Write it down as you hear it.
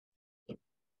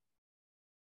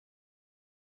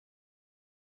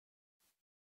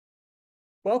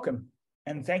Welcome,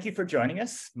 and thank you for joining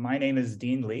us. My name is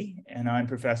Dean Lee, and I'm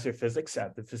Professor of Physics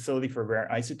at the Facility for Rare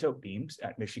Isotope Beams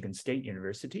at Michigan State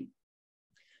University.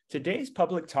 Today's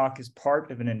public talk is part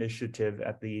of an initiative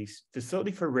at the Facility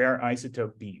for Rare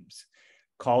Isotope Beams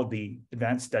called the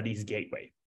Advanced Studies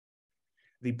Gateway.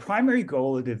 The primary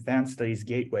goal of the Advanced Studies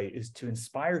Gateway is to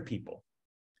inspire people.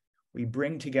 We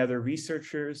bring together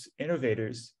researchers,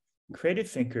 innovators,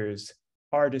 creative thinkers,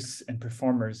 artists, and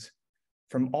performers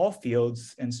from all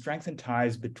fields and strengthen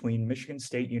ties between Michigan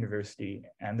State University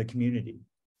and the community.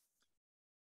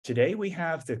 Today, we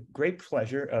have the great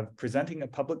pleasure of presenting a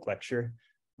public lecture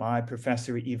by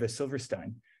Professor Eva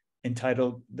Silverstein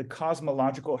entitled The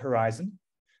Cosmological Horizon,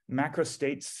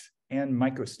 Macrostates and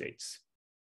Microstates.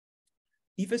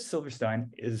 Eva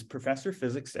Silverstein is Professor of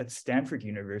Physics at Stanford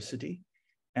University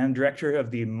and Director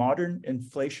of the Modern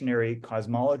Inflationary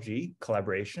Cosmology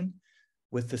collaboration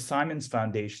with the Simons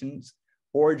Foundation's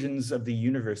Origins of the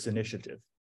Universe initiative.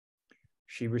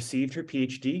 She received her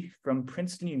PhD from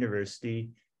Princeton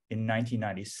University in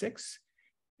 1996,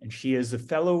 and she is a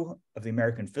fellow of the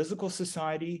American Physical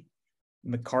Society,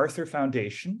 MacArthur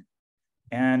Foundation,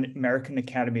 and American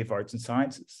Academy of Arts and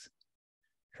Sciences.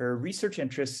 Her research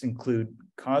interests include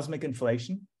cosmic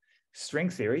inflation, string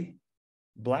theory,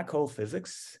 black hole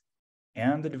physics,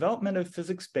 and the development of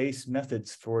physics-based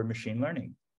methods for machine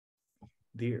learning.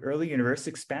 The early universe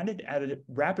expanded at a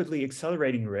rapidly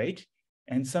accelerating rate,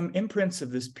 and some imprints of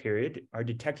this period are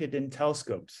detected in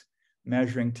telescopes,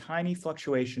 measuring tiny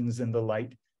fluctuations in the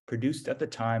light produced at the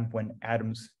time when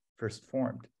atoms first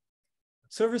formed.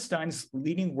 Silverstein's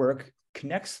leading work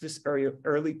connects this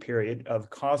early period of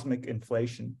cosmic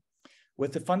inflation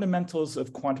with the fundamentals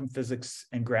of quantum physics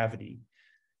and gravity,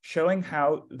 showing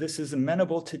how this is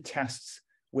amenable to tests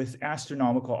with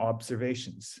astronomical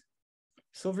observations.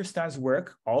 Silverstein's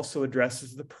work also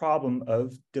addresses the problem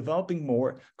of developing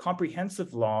more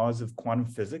comprehensive laws of quantum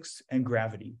physics and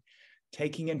gravity,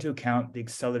 taking into account the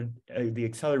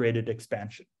accelerated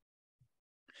expansion.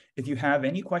 If you have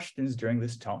any questions during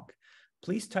this talk,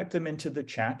 please type them into the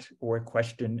chat or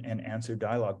question and answer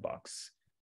dialog box.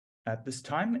 At this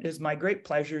time, it is my great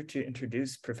pleasure to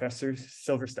introduce Professor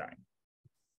Silverstein.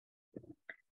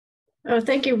 Oh,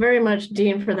 thank you very much,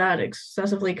 Dean, for that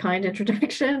excessively kind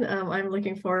introduction. I'm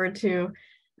looking forward to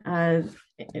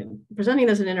presenting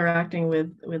this and interacting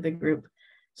with the group.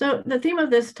 So the theme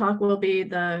of this talk will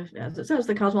be, as it says,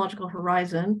 the cosmological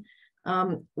horizon,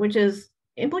 which is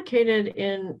implicated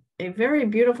in a very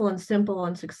beautiful and simple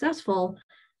and successful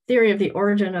theory of the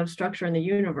origin of structure in the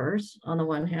universe, on the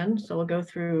one hand. So we'll go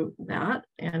through that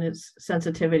and its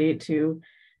sensitivity to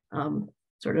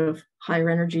sort of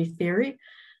higher energy theory.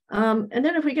 And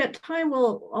then if we get time,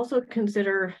 we'll also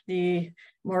consider the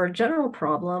more general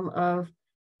problem of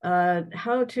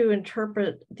how to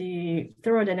interpret the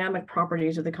thermodynamic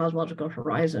properties of the cosmological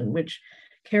horizon, which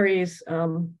carries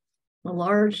a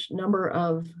large number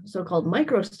of so-called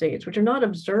microstates, which are not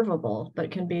observable,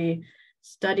 but can be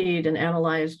studied and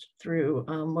analyzed through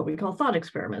what we call thought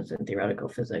experiments in theoretical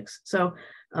physics. So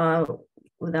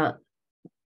with that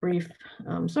brief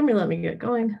summary, let me get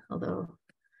going, although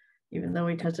even though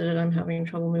we tested it, I'm having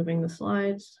trouble moving the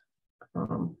slides.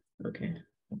 Okay,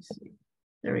 let's see.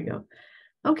 There we go.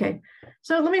 Okay,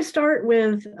 so let me start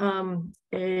with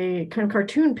a kind of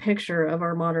cartoon picture of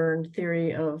our modern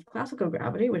theory of classical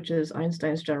gravity, which is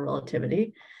Einstein's general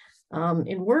relativity.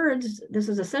 In words, this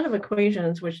is a set of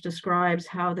equations which describes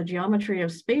how the geometry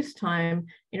of space-time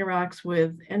interacts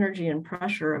with energy and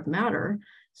pressure of matter.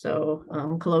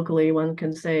 So colloquially, one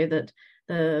can say that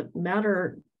the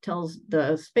matter tells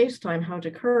the space-time how to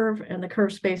curve, and the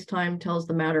curved space-time tells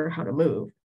the matter how to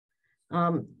move.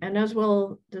 And as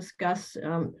we'll discuss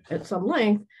at some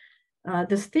length,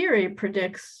 this theory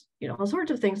predicts all sorts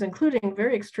of things, including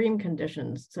very extreme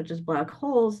conditions, such as black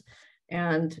holes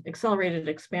and accelerated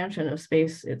expansion of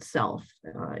space itself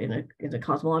in a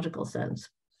cosmological sense.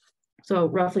 So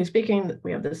roughly speaking,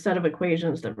 we have this set of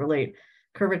equations that relate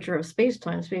curvature of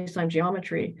space-time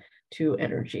geometry to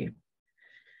energy.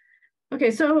 Okay,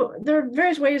 so there are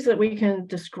various ways that we can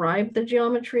describe the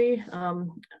geometry.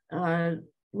 Let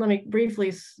me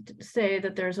briefly say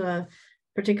that there's a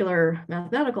particular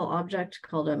mathematical object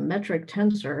called a metric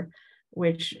tensor,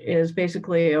 which is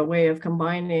basically a way of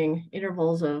combining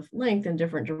intervals of length in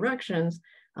different directions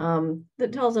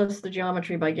that tells us the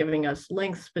geometry by giving us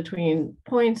lengths between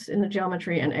points in the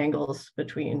geometry and angles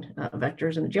between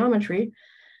vectors in the geometry.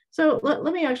 So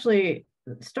let me actually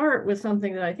start with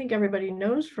something that I think everybody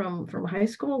knows from high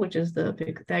school, which is the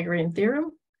Pythagorean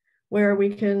theorem, where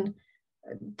we can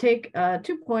take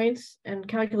 2 points and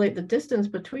calculate the distance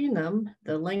between them,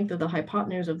 the length of the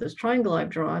hypotenuse of this triangle I've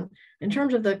drawn, in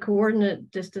terms of the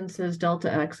coordinate distances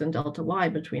delta x and delta y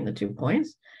between the 2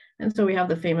 points. And so we have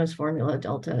the famous formula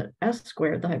delta s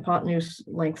squared, the hypotenuse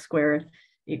length squared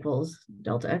equals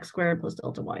delta x squared plus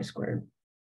delta y squared.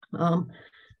 Now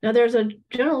there's a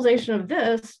generalization of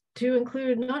this to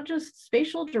include not just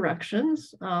spatial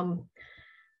directions,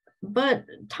 but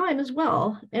time as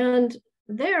well. And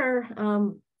there,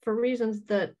 for reasons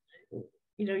that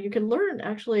you can learn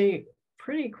actually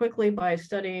pretty quickly by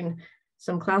studying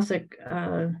some classic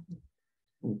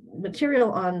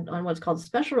material on what's called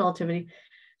special relativity,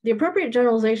 the appropriate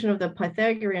generalization of the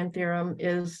Pythagorean theorem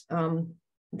is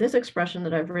this expression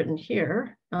that I've written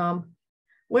here,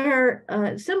 where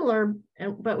similar,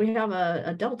 but we have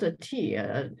a delta t,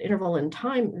 an interval in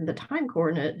time, the time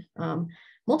coordinate,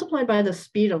 multiplied by the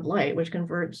speed of light, which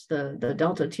converts the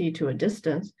delta t to a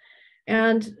distance.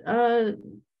 And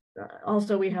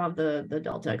also we have the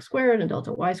delta x squared and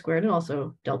delta y squared, and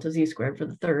also delta z squared for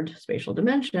the third spatial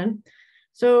dimension.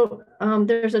 So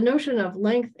there's a notion of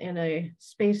length in a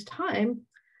space-time,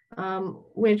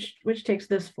 which takes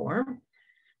this form.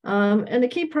 And the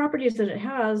key properties that it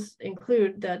has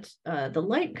include that the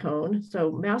light cone,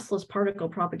 so massless particle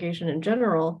propagation in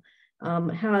general,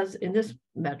 has in this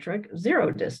metric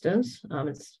 0 distance.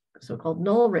 It's so-called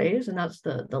null rays, and that's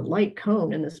the light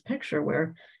cone in this picture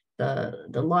where the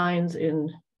lines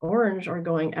in orange are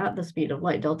going at the speed of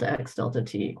light, delta x delta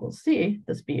t equals c,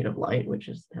 the speed of light, which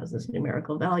has this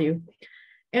numerical value.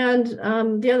 And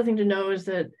the other thing to know is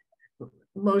that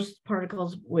most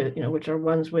particles with, which are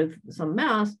ones with some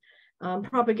mass,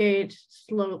 propagate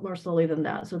more slowly than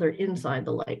that. So they're inside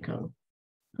the light cone.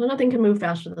 So nothing can move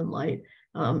faster than light.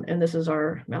 And this is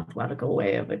our mathematical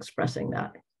way of expressing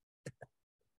that.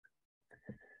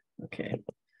 Okay.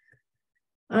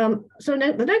 So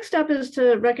the next step is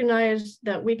to recognize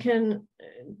that we can,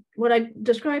 what I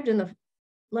described in the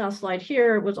last slide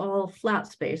here was all flat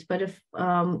space, but if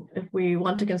we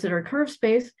want to consider curved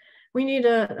space, we need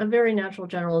a very natural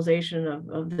generalization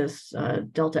of this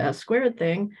delta s squared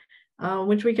thing,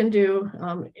 which we can do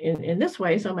in this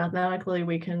way. So mathematically,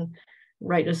 we can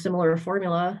write a similar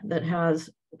formula that has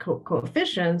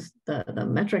coefficients, the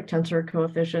metric tensor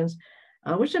coefficients,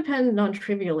 which depend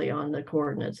non-trivially on the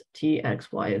coordinates t,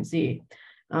 x, y, and z.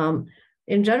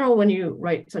 In general, when you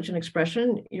write such an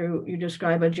expression, you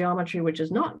describe a geometry which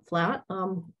is not flat,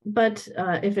 but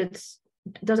if it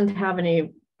doesn't have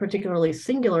any particularly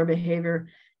singular behavior,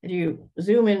 if you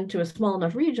zoom into a small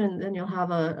enough region, then you'll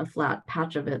have a flat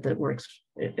patch of it that works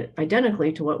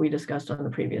identically to what we discussed on the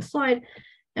previous slide.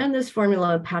 And this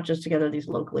formula patches together these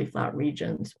locally flat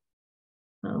regions.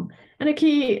 And a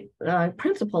key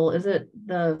principle is that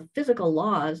the physical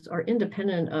laws are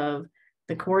independent of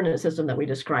the coordinate system that we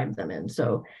describe them in.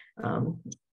 So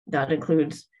that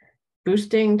includes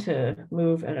boosting to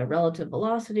move at a relative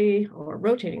velocity or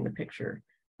rotating the picture.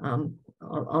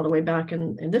 All the way back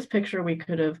in this picture, we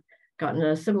could have gotten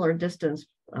a similar distance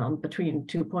between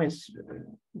 2 points.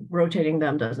 Rotating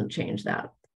them doesn't change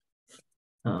that.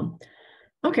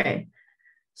 Okay,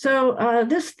 so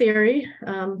this theory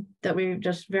that we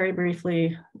just very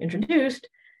briefly introduced,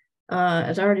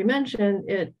 as I already mentioned,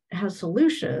 it has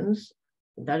solutions,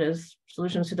 that is,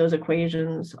 solutions to those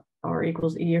equations, R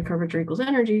equals E or curvature equals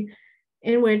energy,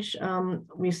 in which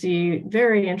we see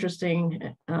very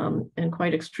interesting and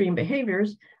quite extreme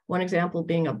behaviors. One example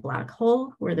being a black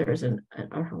hole, where there's a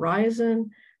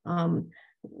horizon,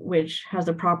 which has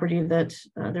a property that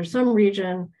there's some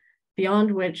region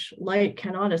beyond which light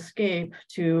cannot escape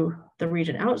to the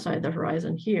region outside the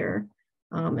horizon here.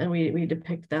 And we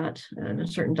depict that in a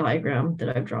certain diagram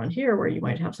that I've drawn here, where you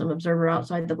might have some observer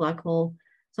outside the black hole,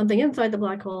 something inside the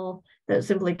black hole that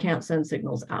simply can't send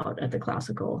signals out at the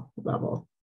classical level.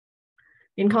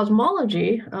 In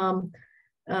cosmology,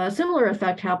 a similar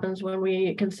effect happens when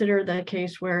we consider the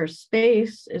case where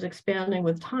space is expanding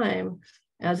with time,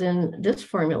 as in this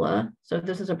formula. So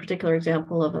this is a particular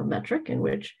example of a metric in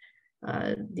which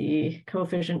the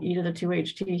coefficient e to the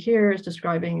 2ht here is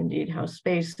describing indeed how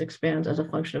space expands as a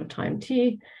function of time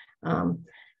t.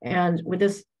 And with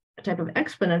this type of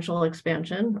exponential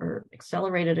expansion or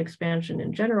accelerated expansion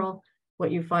in general, what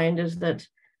you find is that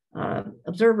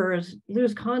observers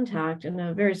lose contact in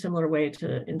a very similar way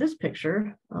to in this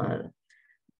picture,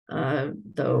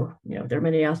 though there are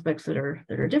many aspects that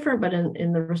are different, but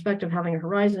in the respect of having a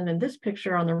horizon in this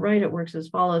picture on the right, it works as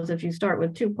follows. If you start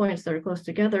with 2 points that are close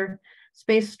together,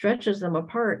 space stretches them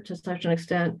apart to such an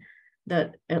extent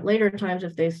that at later times,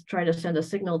 if they try to send a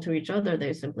signal to each other,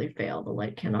 they simply fail. The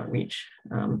light cannot reach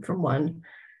from one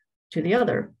to the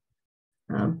other.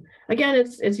 Again,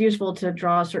 it's useful to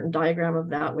draw a certain diagram of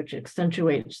that, which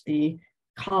accentuates the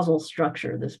causal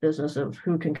structure, this business of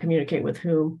who can communicate with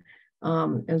whom.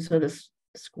 And so this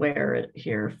square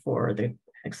here for the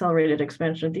accelerated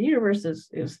expansion of the universe is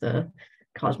the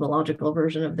cosmological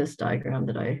version of this diagram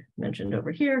that I mentioned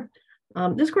over here.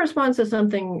 This corresponds to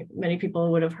something many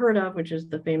people would have heard of, which is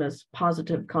the famous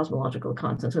positive cosmological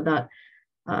constant. So that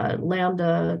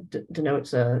lambda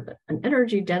denotes an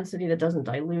energy density that doesn't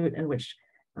dilute, and which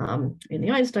in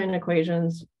the Einstein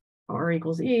equations, R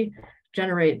equals E,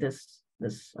 generate this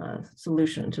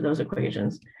solution to those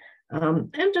equations.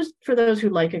 And just for those who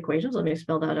like equations, let me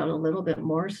spell that out a little bit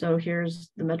more. So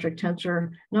here's the metric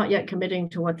tensor, not yet committing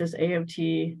to what this A of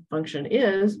t function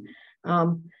is.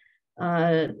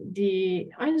 The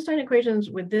Einstein equations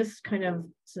with this kind of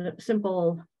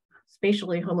simple,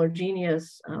 spatially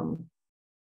homogeneous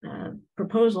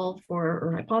proposal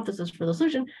or hypothesis for the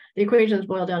solution, the equations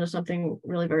boil down to something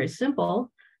really very simple,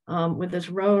 with this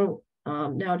rho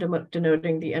now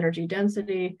denoting the energy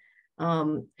density,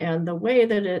 and the way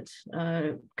that it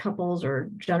couples or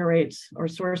generates or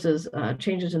sources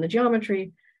changes in the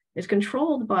geometry is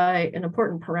controlled by an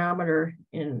important parameter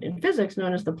in physics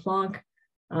known as the Planck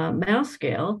mass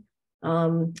scale,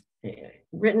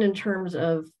 written in terms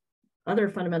of other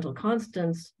fundamental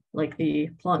constants like the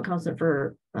Planck constant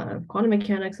for quantum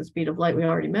mechanics, the speed of light we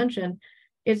already mentioned.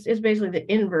 It's basically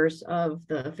the inverse of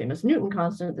the famous Newton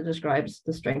constant that describes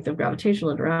the strength of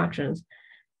gravitational interactions.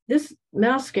 This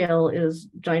mass scale is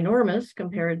ginormous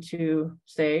compared to,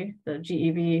 say, the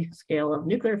GeV scale of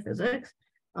nuclear physics,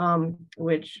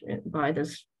 which by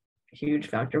this huge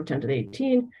factor of 10 to the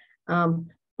 18.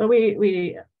 But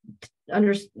we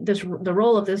the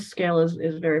role of this scale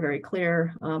is very, very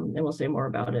clear, and we'll say more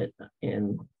about it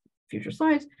in future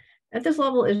slides. At this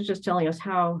level, it's just telling us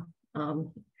how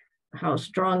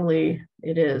strongly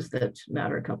it is that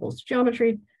matter couples to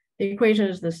geometry. The equation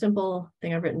is the simple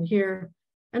thing I've written here.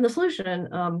 And the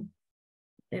solution,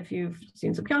 if you've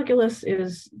seen some calculus,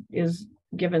 is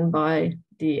given by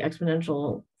the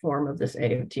exponential form of this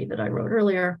A of t that I wrote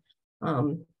earlier.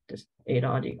 Just A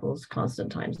dot equals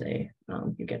constant times A.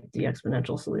 You get the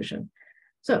exponential solution.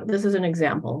 So this is an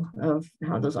example of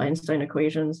how those Einstein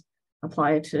equations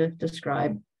apply to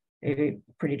describe a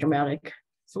pretty dramatic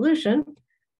solution.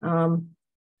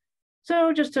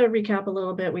 So just to recap a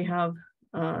little bit, we have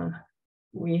a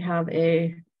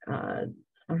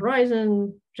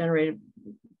horizon generated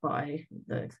by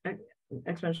the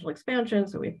exponential expansion.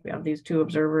 So we have these two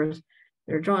observers.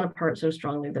 They're drawn apart so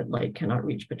strongly that light cannot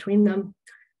reach between them.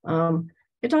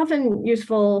 It's often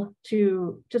useful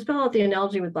to spell out the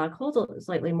analogy with black holes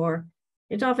slightly more.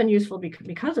 It's often useful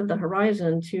because of the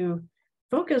horizon to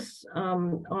focus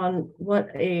on what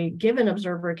a given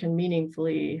observer can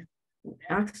meaningfully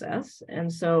access.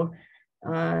 And so,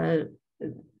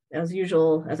 as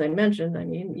usual, as I mentioned, I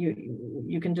mean,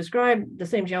 you can describe the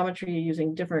same geometry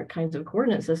using different kinds of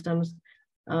coordinate systems.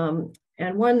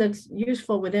 And one that's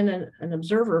useful within an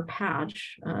observer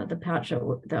patch, the patch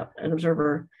that an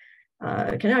observer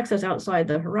can access outside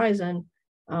the horizon,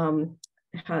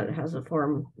 has a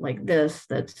form like this,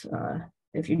 that's,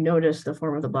 if you notice the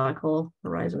form of the black hole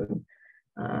horizon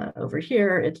over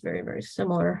here, it's very, very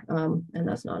similar, and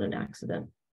that's not an accident.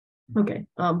 Okay,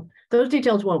 those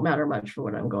details won't matter much for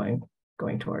what I'm going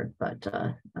toward, but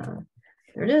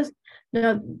there it is.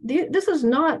 Now, this is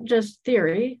not just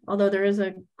theory, although there is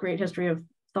a great history of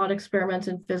thought experiments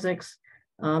in physics,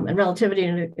 and relativity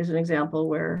is an example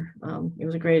where it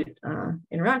was a great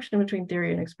interaction between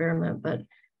theory and experiment, but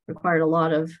required a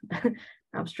lot of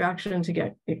abstraction to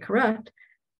get it correct.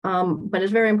 But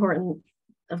it's very important,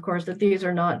 of course, that these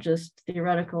are not just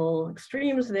theoretical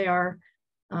extremes, they are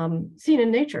seen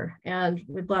in nature. And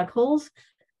with black holes,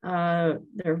 there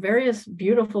are various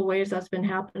beautiful ways that's been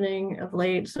happening of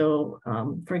late. So,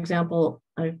 for example,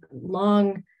 a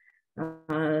long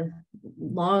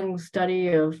study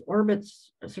of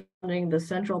orbits surrounding the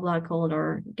central black hole in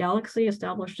our galaxy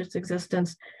established its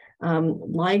existence.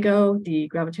 LIGO, the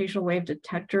gravitational wave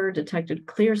detector, detected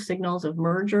clear signals of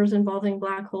mergers involving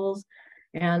black holes.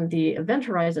 And the Event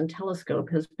Horizon Telescope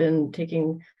has been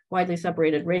taking widely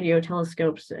separated radio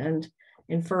telescopes and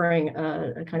inferring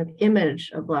a kind of image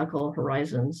of black hole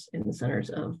horizons in the centers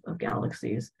of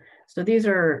galaxies. So these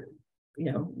are,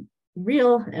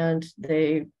 real, and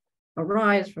they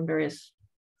arise from various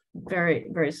very,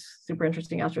 very super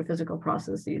interesting astrophysical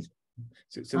processes.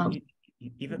 So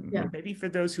maybe for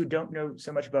those who don't know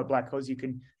so much about black holes, you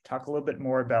can talk a little bit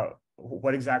more about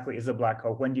what exactly is a black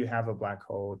hole, when do you have a black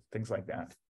hole, things like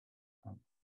that.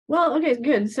 Well, okay,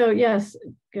 good. So yes,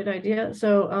 good idea.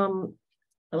 So,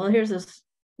 well, here's this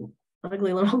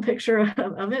ugly little picture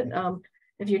of it.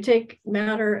 If you take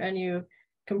matter and you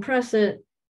compress it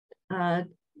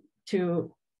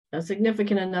to a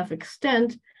significant enough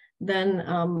extent,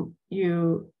 then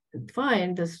you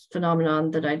find this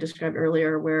phenomenon that I described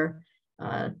earlier, where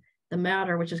the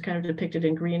matter, which is kind of depicted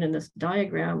in green in this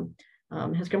diagram,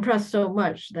 has compressed so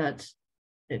much that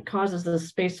it causes the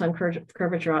space-time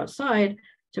curvature outside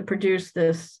to produce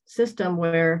this system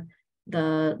where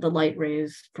the light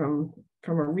rays from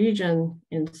a region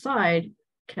inside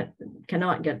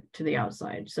cannot get to the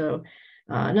outside. So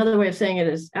another way of saying it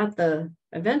is, at the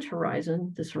event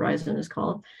horizon, this horizon is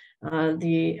called,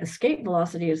 the escape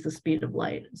velocity is the speed of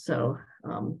light. So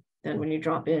then when you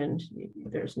drop in,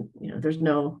 there's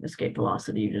no escape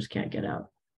velocity, you just can't get out.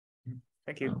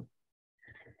 Thank you.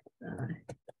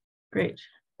 Great.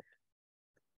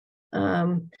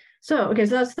 So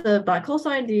that's the black hole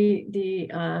side.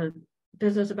 The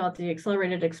business about the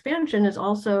accelerated expansion is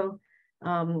also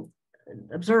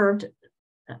observed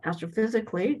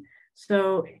astrophysically.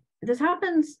 So this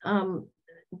happens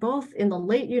both in the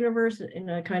late universe in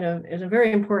a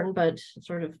very important but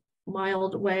sort of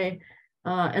mild way,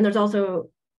 and there's also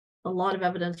a lot of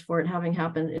evidence for it having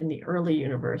happened in the early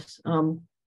universe.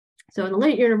 So in the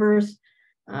late universe,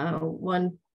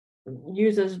 one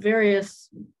uses various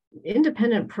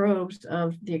independent probes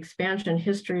of the expansion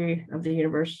history of the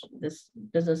universe, this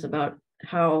business about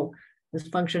how this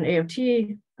function A of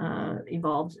t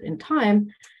evolves in time.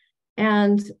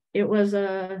 And it was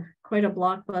quite a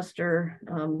blockbuster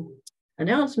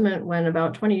announcement when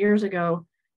about 20 years ago,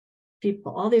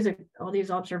 all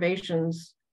these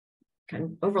observations kind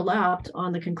of overlapped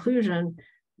on the conclusion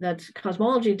that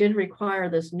cosmology did require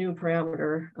this new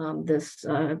parameter, this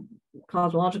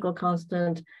cosmological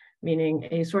constant, meaning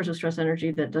a source of stress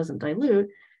energy that doesn't dilute,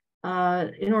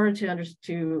 in order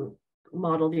to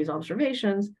model these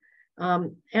observations.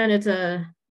 And it's a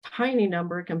tiny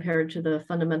number compared to the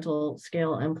fundamental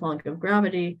scale and Planck of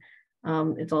gravity.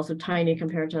 It's also tiny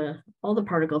compared to all the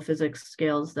particle physics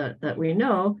scales that we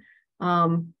know.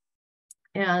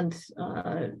 And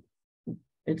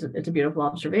it's a beautiful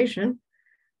observation.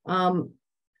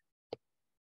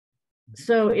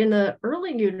 So in the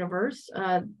early universe,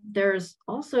 there's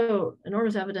also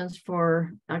enormous evidence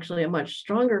for actually a much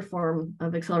stronger form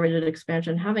of accelerated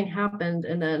expansion having happened,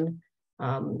 and then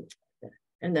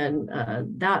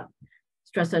that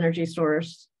stress energy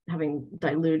source having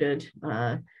diluted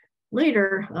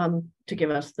later to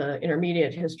give us the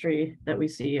intermediate history that we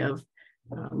see of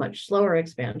much slower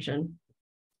expansion.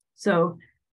 So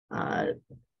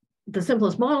the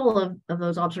simplest model of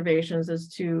those observations is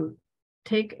to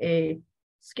take a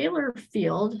scalar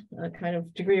field, a kind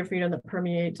of degree of freedom that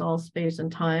permeates all space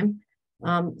and time.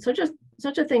 Such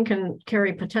a thing can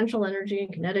carry potential energy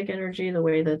and kinetic energy the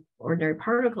way that ordinary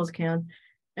particles can.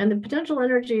 And the potential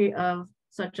energy of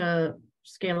such a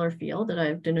scalar field that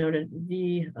I've denoted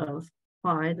V of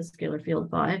phi, the scalar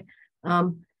field phi,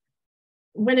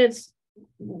 when it's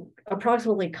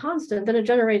approximately constant, then it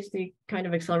generates the kind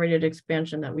of accelerated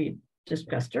expansion that we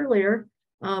discussed earlier.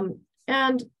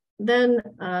 And then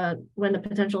when the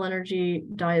potential energy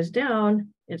dies down,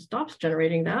 it stops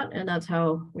generating that. And that's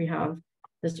how we have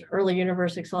this early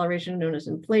universe acceleration known as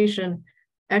inflation,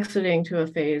 exiting to a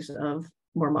phase of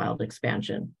more mild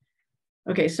expansion.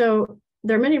 Okay, so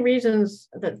there are many reasons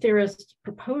that theorists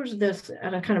propose this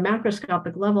at a kind of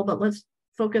macroscopic level, but let's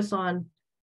focus on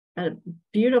a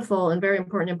beautiful and very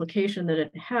important implication that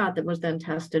it had that was then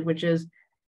tested, which is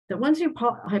that once you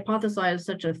hypothesize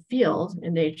such a field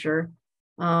in nature,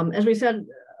 as we said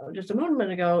just a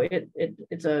moment ago,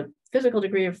 it's a physical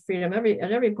degree of freedom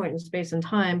at every point in space and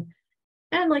time.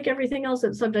 And like everything else,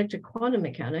 it's subject to quantum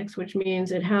mechanics, which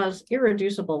means it has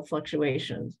irreducible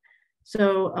fluctuations.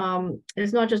 So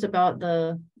it's not just about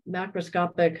the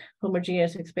macroscopic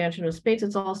homogeneous expansion of space,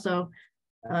 it's also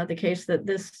the case that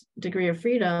this degree of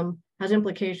freedom has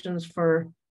implications for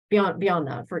beyond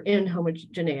that, for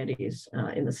inhomogeneities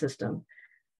in the system.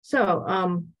 So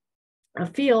a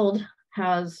field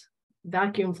has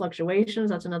vacuum fluctuations.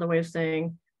 That's another way of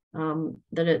saying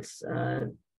that it's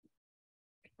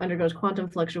undergoes quantum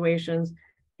fluctuations.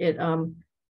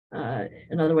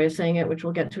 Another way of saying it, which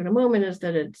we'll get to in a moment, is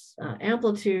that its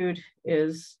amplitude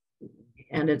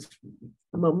and its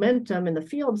momentum in the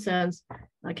field sense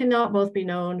cannot both be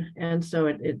known, and so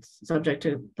it's subject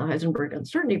to the Heisenberg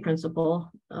uncertainty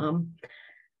principle,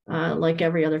 like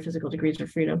every other physical degrees of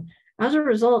freedom. As a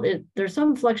result, there's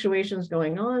some fluctuations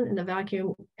going on in the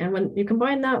vacuum, and when you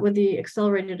combine that with the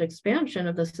accelerated expansion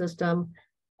of the system,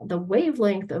 the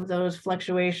wavelength of those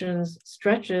fluctuations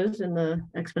stretches in the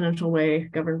exponential way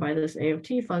governed by this A of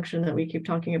t function that we keep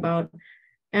talking about.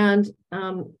 And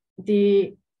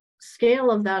the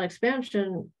scale of that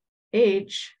expansion,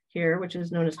 h here, which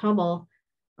is known as Hubble,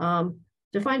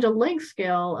 defines a length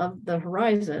scale of the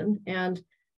horizon. And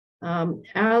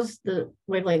as the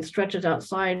wavelength stretches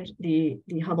outside the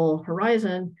Hubble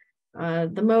horizon,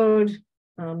 the mode,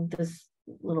 this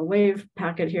little wave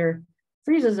packet here,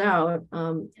 freezes out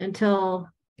until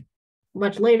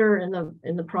much later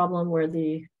in the problem where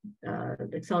the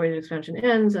accelerated expansion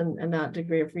ends, and that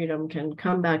degree of freedom can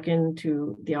come back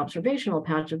into the observational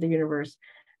patch of the universe.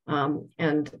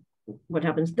 And what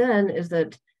happens then is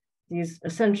that these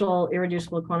essential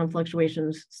irreducible quantum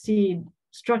fluctuations seed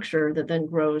structure that then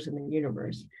grows in the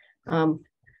universe.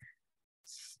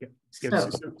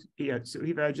 So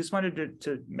Eva, I just wanted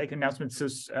to make an announcement. So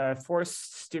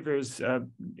Forrest Stivers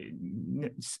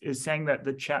is saying that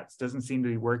the chat doesn't seem to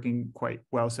be working quite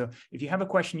well. So if you have a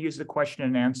question, use the question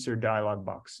and answer dialog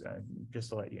box, just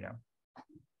to let you know.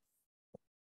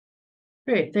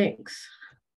 Great, thanks.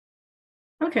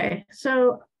 Okay,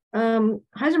 so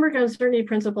Heisenberg uncertainty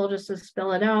principle, just to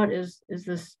spell it out, is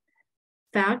this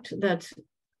fact that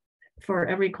for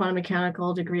every quantum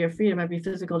mechanical degree of freedom, every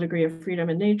physical degree of freedom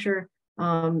in nature,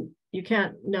 you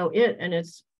can't know it and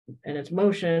its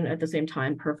motion at the same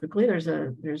time perfectly. There's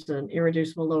an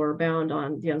irreducible lower bound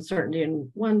on the uncertainty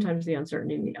in one times the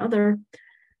uncertainty in the other.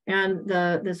 And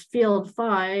this field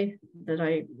phi that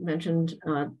I mentioned,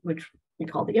 which we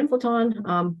call the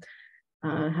inflaton,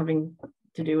 having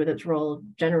to do with its role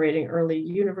generating early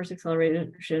universe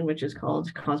acceleration, which is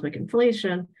called cosmic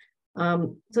inflation.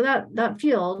 So that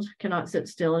field cannot sit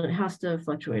still and it has to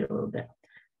fluctuate a little bit.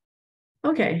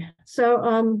 Okay,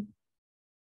 so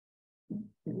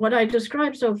what I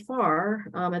described so far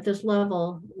at this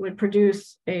level would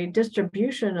produce a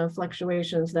distribution of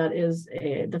fluctuations that is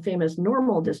the famous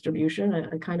normal distribution,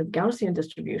 a kind of Gaussian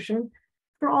distribution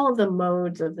for all of the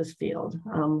modes of this field,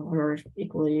 or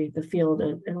equally the field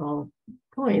at all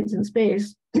points in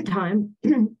space, time.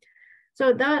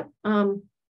 So that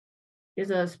is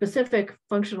a specific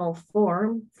functional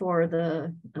form for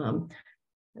the,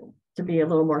 to be a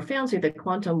little more fancy, the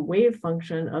quantum wave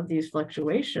function of these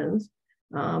fluctuations.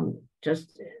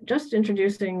 Just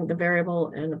introducing the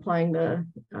variable and applying the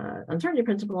uncertainty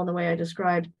principle in the way I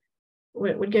described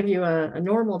would give you a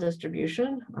normal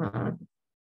distribution.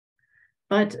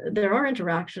 But there are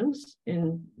interactions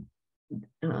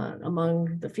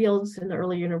among the fields in the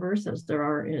early universe as there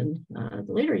are in the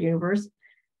later universe.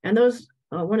 And those,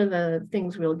 one of the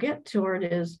things we'll get toward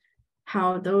is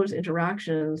how those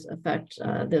interactions affect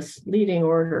this leading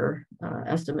order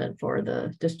estimate for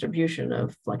the distribution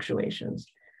of fluctuations.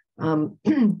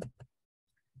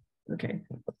 Okay,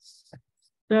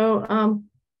 so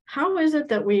how is it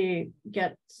that we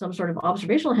get some sort of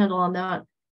observational handle on that?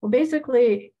 Well,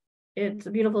 basically, it's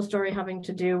a beautiful story having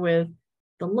to do with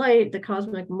the light, the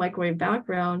cosmic microwave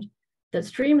background that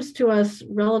streams to us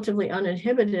relatively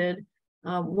uninhibited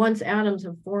once atoms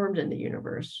have formed in the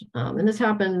universe. And this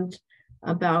happened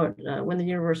about when the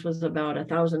universe was about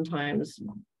 1,000 times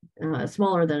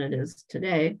smaller than it is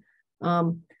today.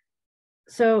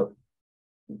 So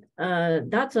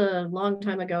that's a long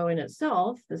time ago in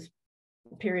itself, this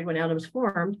period when atoms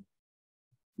formed.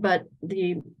 But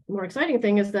the more exciting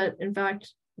thing is that, in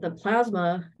fact, the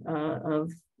plasma of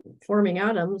forming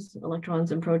atoms,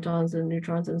 electrons and protons and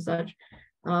neutrons and such,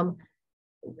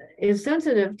 is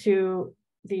sensitive to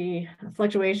the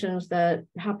fluctuations that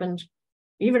happened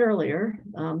even earlier,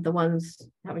 the ones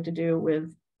having to do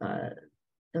with the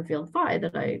field phi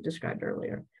that I described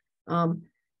earlier. So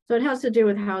it has to do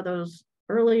with how those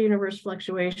early universe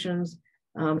fluctuations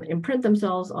imprint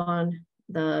themselves on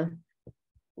the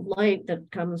light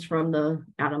that comes from the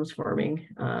atoms forming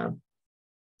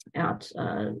at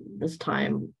this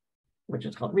time, which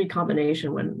is called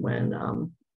recombination,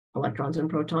 when electrons and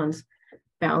protons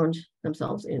bound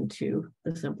themselves into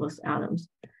the simplest atoms.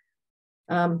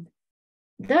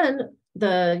 Then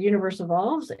the universe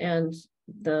evolves, and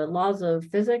the laws of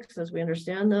physics, as we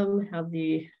understand them, have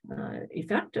the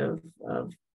effect of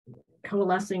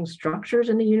coalescing structures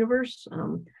in the universe.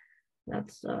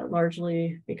 That's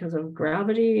largely because of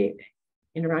gravity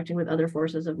interacting with other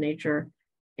forces of nature.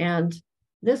 And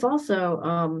this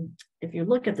also, if you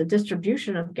look at the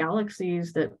distribution of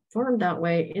galaxies that formed that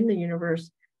way in the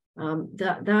universe,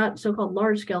 that so-called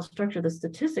large-scale structure, the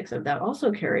statistics of that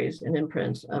also carries an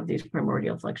imprint of these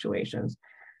primordial fluctuations.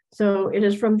 So it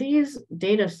is from these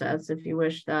data sets, if you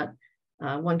wish, that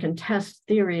one can test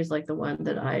theories like the one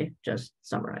that I just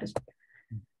summarized.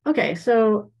 Okay,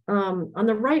 so on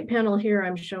the right panel here,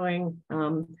 I'm showing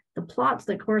the plots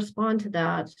that correspond to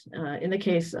that in the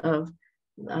case of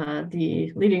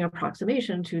the leading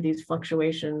approximation to these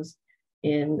fluctuations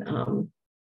in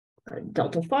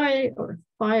delta phi or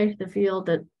phi, the field,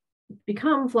 that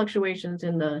become fluctuations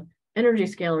in the energy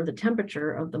scale or the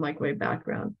temperature of the microwave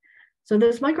background. So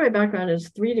this microwave background is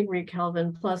 3 degree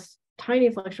Kelvin plus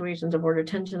tiny fluctuations of order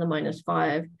 10 to the minus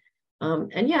 5.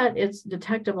 And yet it's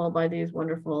detectable by these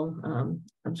wonderful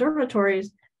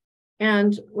observatories.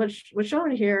 And what's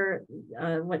shown here,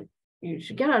 what you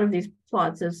should get out of these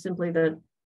plots is simply that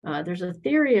there's a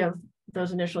theory of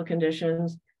those initial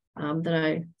conditions that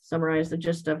I summarized the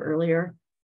gist of earlier.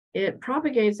 It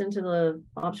propagates into the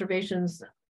observations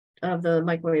of the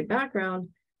microwave background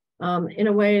in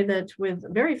a way that, with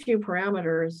very few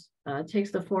parameters,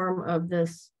 takes the form of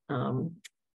this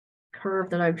curve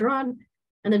that I've drawn,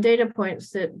 and the data points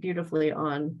sit beautifully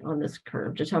on this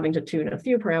curve, just having to tune a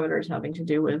few parameters having to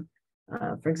do with,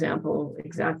 for example,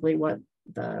 exactly what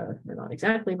or not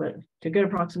exactly, but to good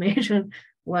approximation,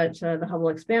 what the Hubble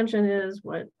expansion is,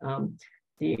 what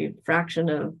the fraction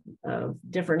of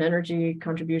different energy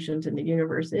contributions in the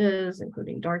universe is,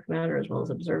 including dark matter, as well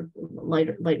as observed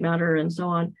light matter, and so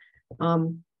on.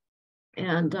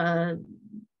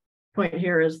 Point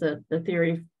here is that the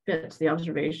theory fits the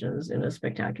observations in a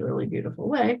spectacularly beautiful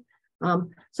way.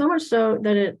 So much so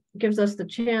that it gives us the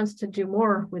chance to do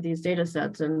more with these data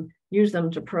sets and use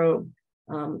them to probe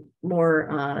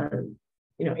more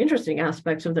interesting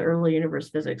aspects of the early universe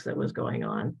physics that was going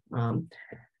on.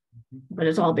 But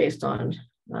it's all based on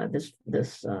this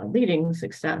leading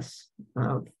success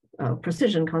of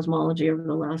precision cosmology over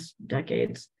the last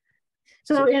decades.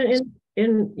 So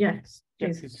yes.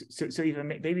 So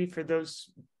even maybe for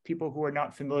those people who are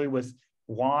not familiar with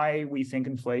why we think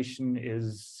inflation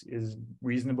is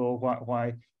reasonable,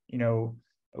 why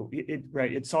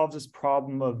it solves this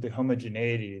problem of the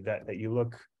homogeneity that you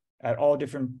look at all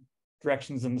different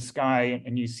directions in the sky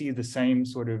and you see the same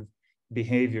sort of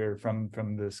behavior from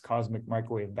this cosmic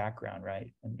microwave background,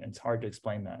 right? And it's hard to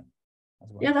explain that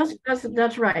as well. Yeah,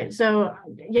 that's right. So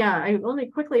yeah, I only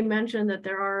quickly mentioned that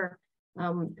there are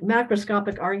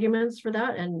macroscopic arguments for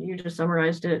that, and you just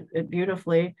summarized it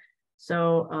beautifully.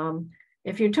 So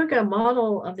if you took a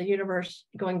model of the universe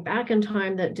going back in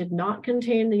time that did not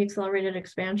contain the accelerated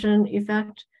expansion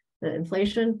effect, the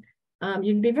inflation,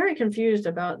 you'd be very confused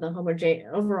about the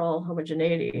overall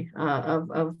homogeneity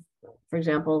of, for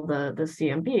example, the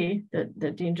CMB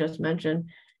that Dean just mentioned.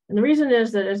 And the reason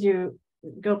is that as you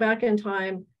go back in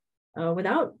time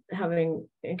without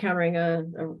encountering a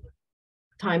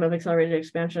time of accelerated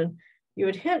expansion, you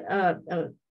would hit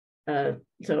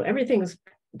so everything's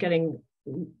getting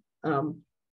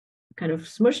kind of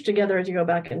smushed together as you go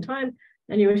back in time,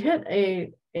 and you would hit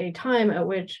a time at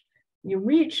which you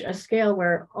reach a scale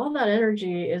where all that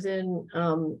energy is in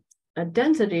a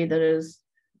density that is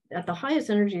at the highest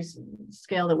energy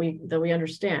scale that we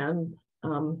understand,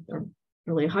 or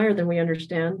really higher than we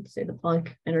understand, say the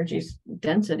Planck energy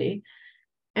density.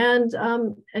 And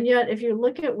yet, if you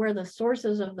look at where the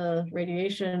sources of the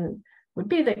radiation would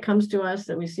be that comes to us,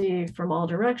 that we see from all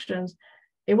directions,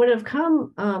 it would have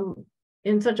come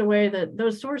in such a way that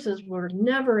those sources were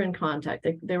never in contact.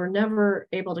 They were never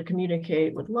able to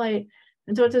communicate with light.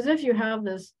 And so it's as if you have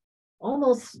this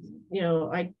almost,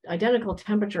 identical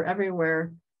temperature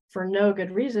everywhere for no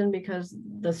good reason, because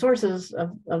the sources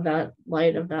of that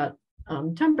light, of that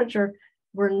temperature,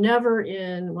 were never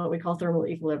in what we call thermal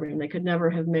equilibrium. They could never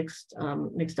have mixed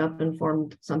up and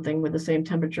formed something with the same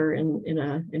temperature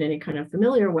in any kind of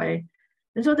familiar way.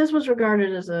 And so this was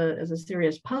regarded as a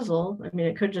serious puzzle. I mean,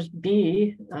 it could just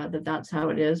be that that's how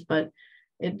it is, but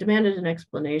it demanded an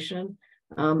explanation.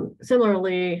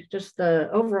 Similarly, just the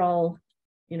overall,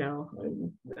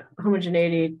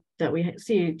 homogeneity that we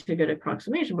see to good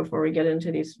approximation before we get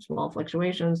into these small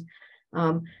fluctuations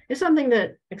is something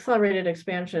that accelerated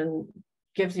expansion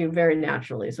gives you very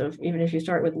naturally. So even if you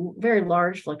start with very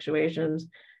large fluctuations,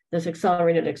 this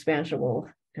accelerated expansion will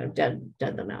kind of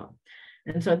dead them out.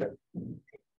 And so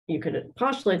you could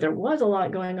postulate there was a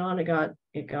lot going on.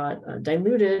 It got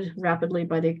diluted rapidly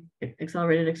by the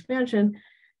accelerated expansion.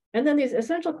 And then these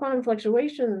essential quantum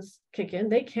fluctuations kick in.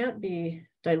 They can't be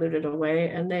diluted away,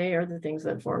 and they are the things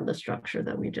that form the structure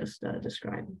that we just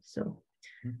described. So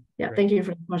yeah, Great. Thank you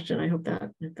for the question. I hope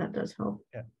that does help.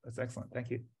 Yeah, that's excellent.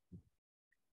 Thank you.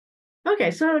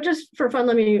 Okay, so just for fun,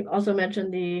 let me also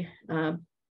mention the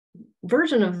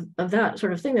version of that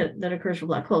sort of thing that occurs for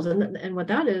black holes. And what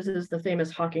that is the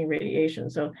famous Hawking radiation.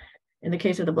 So in the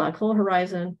case of the black hole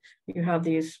horizon, you have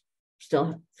these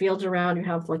still fields around, you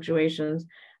have fluctuations.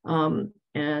 And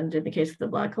in the case of the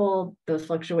black hole, those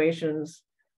fluctuations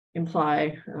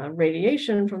imply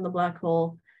radiation from the black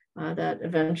hole that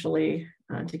eventually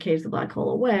decays the black hole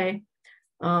away.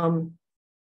 And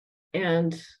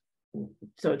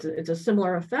so it's a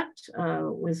similar effect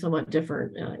with somewhat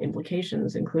different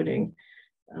implications, including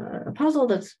a puzzle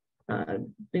that's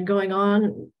been going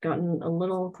on, gotten a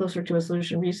little closer to a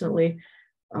solution recently,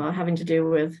 having to do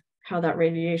with how that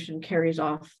radiation carries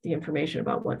off the information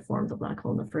about what formed the black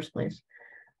hole in the first place.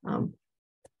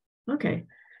 Okay,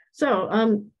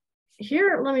 so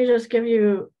here, let me just give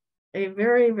you a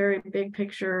very, very big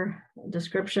picture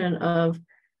description of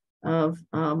sorry,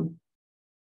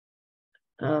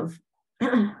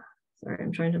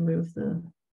 I'm trying to move the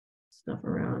stuff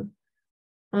around.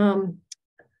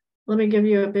 Let me give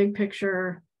you a big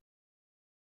picture.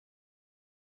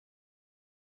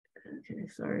 Okay,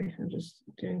 sorry, I'm just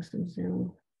doing some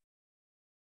zoom.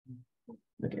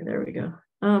 Okay, there we go.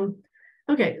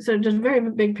 Okay, so just very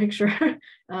big picture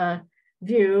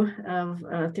view of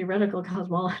theoretical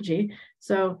cosmology.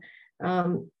 So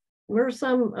we're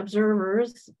some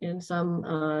observers in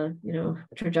some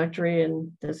trajectory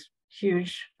in this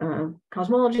huge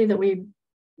cosmology that we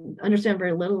understand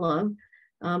very little of.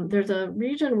 There's a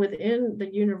region within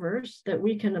the universe that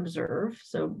we can observe.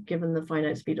 So given the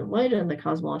finite speed of light and the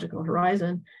cosmological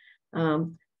horizon,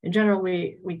 in general,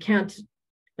 we can't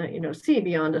see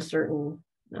beyond a certain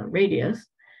radius.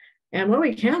 And what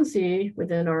we can see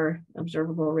within our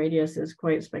observable radius is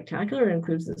quite spectacular. It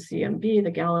includes the CMB,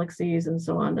 the galaxies, and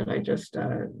so on that I just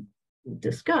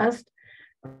discussed.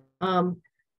 And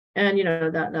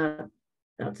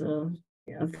that's a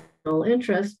full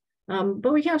interest.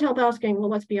 But we can't help asking, well,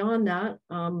 what's beyond that?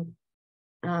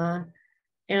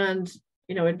 And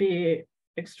it'd be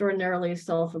extraordinarily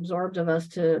self-absorbed of us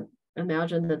to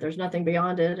imagine that there's nothing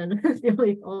beyond it, and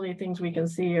the only things we can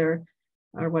see are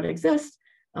what exists.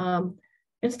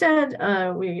 Instead,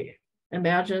 we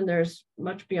imagine there's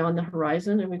much beyond the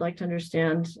horizon, and we'd like to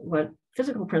understand what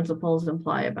physical principles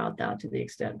imply about that to the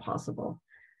extent possible.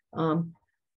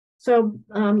 So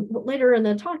later in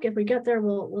the talk, if we get there,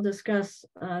 we'll discuss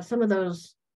some of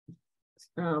those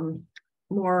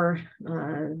more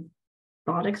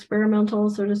thought experimental,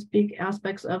 so to speak,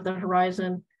 aspects of the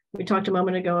horizon. We talked a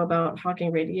moment ago about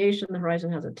Hawking radiation. The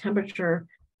horizon has a temperature.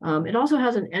 It also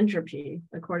has an entropy,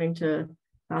 according to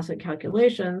classic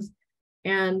calculations.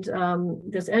 And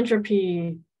this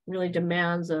entropy really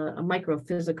demands a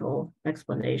microphysical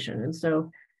explanation. And so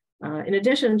in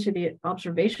addition to the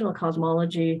observational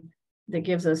cosmology that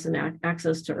gives us an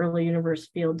access to early universe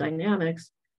field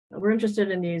dynamics, we're interested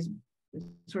in these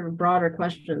sort of broader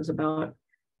questions about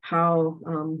how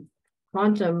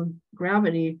quantum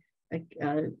gravity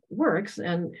works,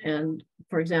 and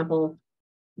for example,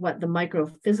 what the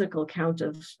microphysical count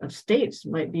of states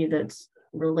might be that's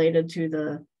related to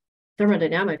the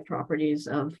thermodynamic properties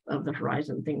of the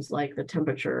horizon, things like the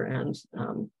temperature and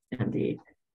the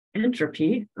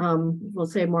entropy. We'll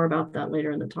say more about that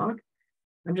later in the talk.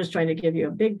 I'm just trying to give you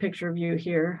a big picture view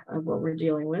here of what we're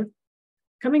dealing with.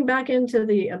 Coming back into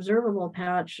the observable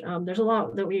patch, there's a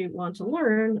lot that we want to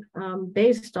learn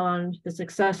based on the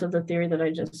success of the theory that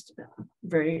I just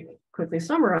very quickly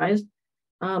summarized.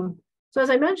 So as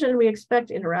I mentioned, we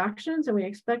expect interactions, and we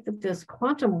expect that this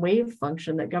quantum wave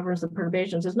function that governs the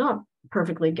perturbations is not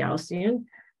perfectly Gaussian.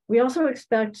 We also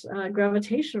expect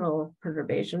gravitational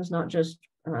perturbations, not just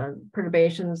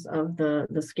perturbations of the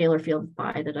scalar field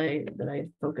phi that I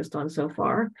focused on so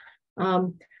far.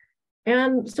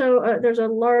 And so there's a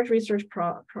large research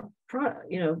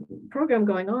program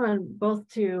going on, both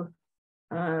to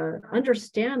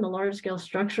understand the large scale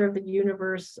structure of the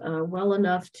universe well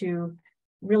enough to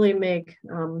really make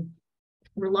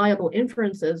reliable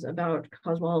inferences about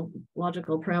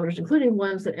cosmological parameters, including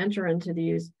ones that enter into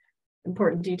these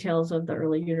important details of the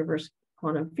early universe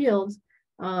quantum fields,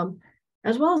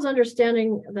 as well as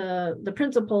understanding the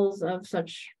principles of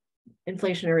such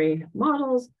inflationary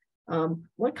models,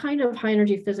 what kind of high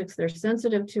energy physics they're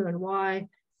sensitive to and why,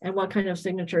 and what kind of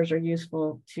signatures are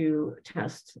useful to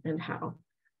test and how.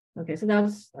 Okay, so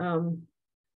that's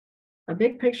a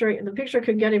big picture. The picture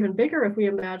could get even bigger if we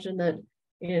imagine that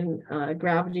in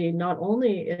gravity, not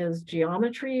only is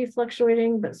geometry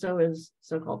fluctuating, but so is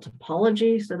so-called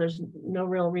topology. So there's no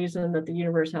real reason that the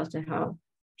universe has to have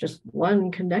just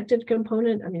one connected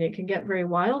component. I mean, it can get very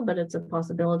wild, but it's a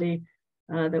possibility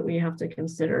that we have to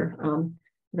consider,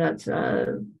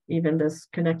 that even this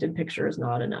connected picture is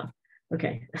not enough.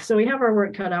 Okay, so we have our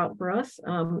work cut out for us,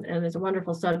 and it's a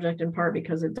wonderful subject in part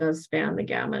because it does span the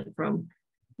gamut from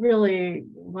really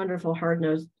wonderful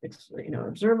hard-nosed,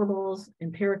 observables,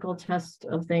 empirical tests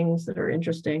of things that are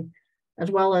interesting,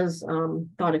 as well as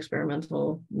thought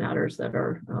experimental matters that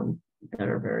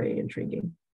are very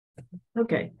intriguing.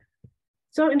 Okay,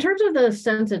 so in terms of the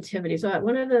sensitivity, so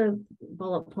one of the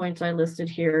bullet points I listed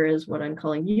here is what I'm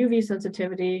calling UV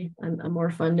sensitivity, and a more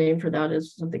fun name for that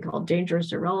is something called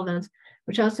dangerous irrelevance,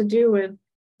 which has to do with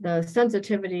the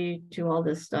sensitivity to all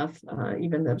this stuff,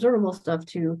 even the observable stuff,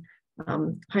 to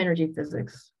high energy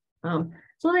physics. So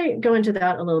let me go into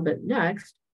that a little bit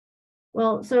next.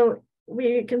 Well, so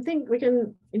we can,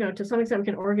 to some extent, we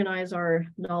can organize our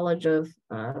knowledge of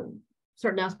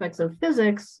certain aspects of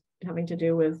physics having to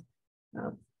do with,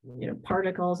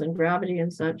 particles and gravity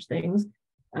and such things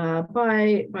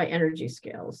by energy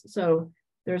scales. So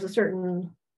there's a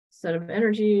certain set of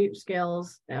energy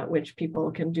scales at which people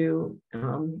can do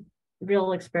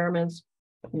real experiments,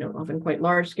 often quite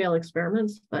large scale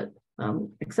experiments, but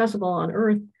accessible on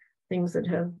Earth, things that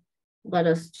have led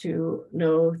us to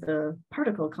know the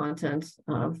particle contents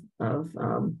of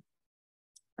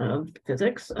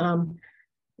physics. And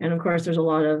of course, there's a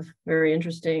lot of very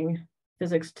interesting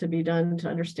physics to be done to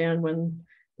understand when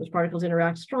those particles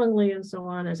interact strongly and so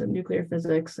on, as in nuclear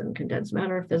physics and condensed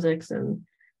matter physics. And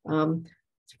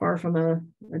it's far from a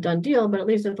done deal, but at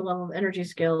least at the level of energy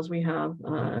scales, we have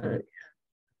a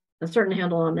certain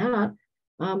handle on that.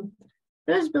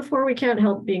 But as before, we can't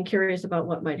help being curious about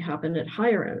what might happen at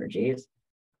higher energies.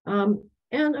 And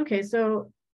okay,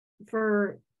 so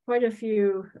for quite a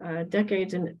few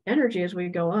decades in energy, as we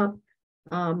go up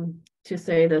to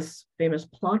say this famous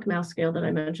Planck mass scale that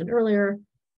I mentioned earlier,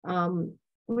 when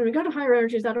we go to higher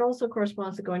energies, that also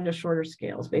corresponds to going to shorter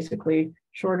scales. Basically,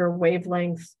 shorter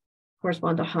wavelengths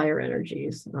correspond to higher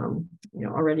energies.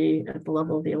 Already at the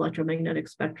level of the electromagnetic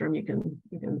spectrum, you can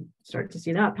start to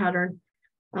see that pattern.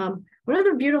 One of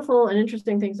the beautiful and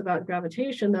interesting things about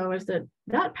gravitation, though, is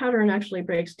that pattern actually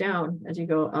breaks down as you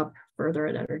go up further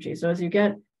in energy. So as you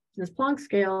get to this Planck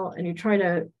scale and you try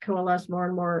to coalesce more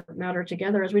and more matter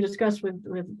together, as we discussed with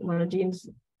one of Dean's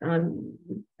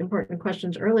important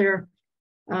questions earlier,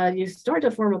 you start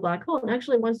to form a black hole. And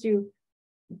actually, once you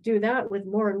do that with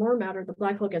more and more matter, the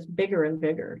black hole gets bigger and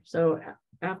bigger. So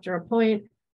after a point,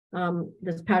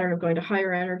 this pattern of going to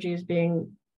higher energies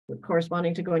being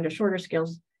corresponding to going to shorter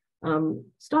scales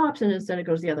stops, and instead it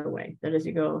goes the other way. That as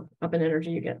you go up in energy,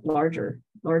 you get larger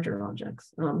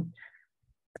objects.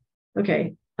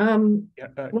 Okay.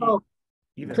 Well,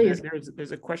 please.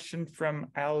 There's a question from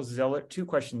Al Zeller, two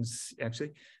questions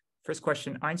actually. First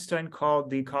question, Einstein called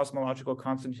the cosmological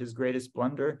constant his greatest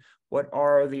blunder. What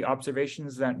are the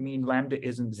observations that mean lambda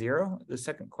isn't zero? The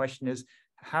second question is,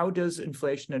 how does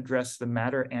inflation address the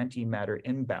matter-antimatter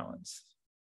imbalance?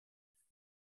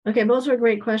 Okay, those are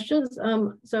great questions.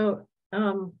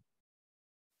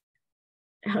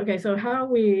 Okay, so how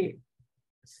we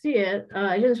see it,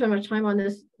 I didn't spend much time on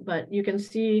this, but you can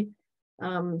see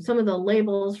some of the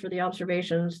labels for the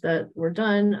observations that were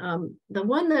done. The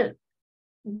one that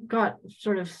got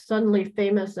sort of suddenly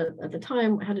famous at the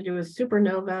time had to do with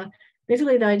supernova.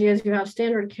 Basically, the idea is you have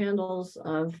standard candles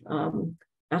of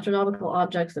astronomical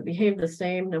objects that behave the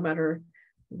same no matter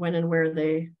when and where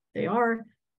they are.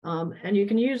 And you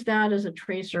can use that as a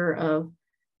tracer of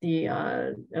the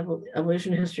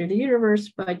evolution history of the universe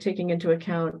by taking into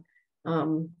account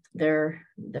the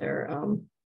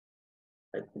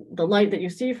light that you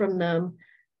see from them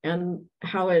and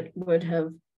how it would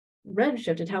have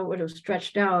redshifted, how it would have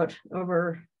stretched out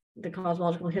over the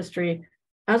cosmological history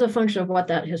as a function of what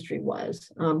that history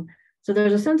was. So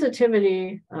there's a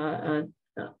sensitivity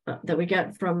that we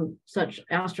get from such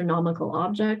astronomical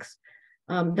objects.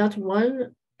 That's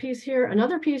one piece here.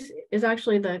 Another piece is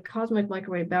actually the cosmic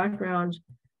microwave background,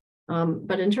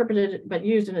 but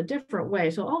used in a different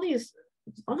way. So all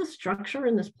the structure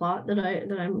in this plot that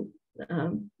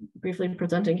I'm briefly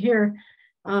presenting here,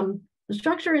 the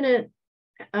structure in it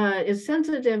is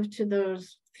sensitive to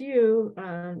those few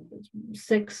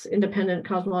 6 independent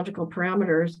cosmological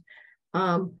parameters.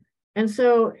 And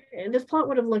so this plot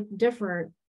would have looked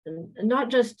different, not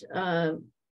just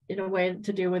in a way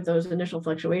to do with those initial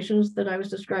fluctuations that I was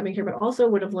describing here, but also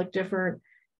would have looked different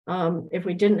if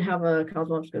we didn't have a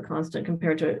cosmological constant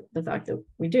compared to the fact that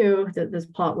we do, that this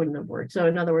plot wouldn't have worked. So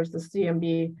in other words, the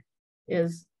CMB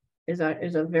is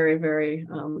a very, very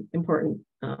important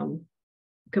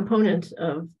component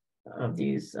of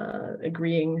these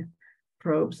agreeing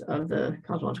probes of the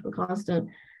cosmological constant.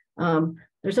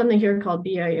 There's something here called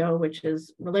BIO, which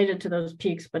is related to those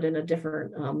peaks, but in a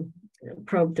different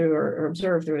probe through or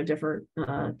observed through a different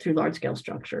through large scale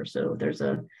structure. So there's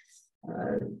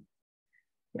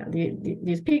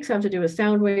these peaks have to do with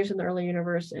sound waves in the early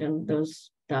universe, and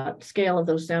that scale of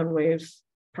those sound waves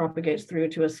propagates through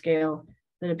to a scale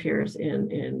that appears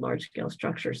in large scale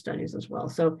structure studies as well.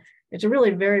 So it's a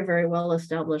really very, very well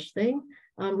established thing.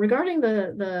 Regarding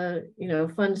the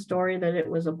fun story that it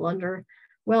was a blunder,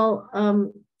 well,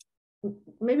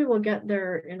 maybe we'll get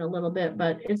there in a little bit,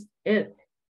 but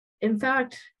in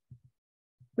fact,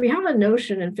 we have a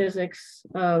notion in physics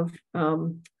of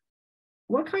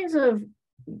what kinds of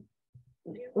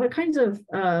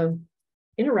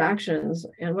interactions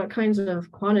and what kinds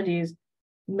of quantities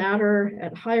matter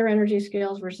at higher energy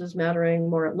scales versus mattering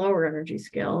more at lower energy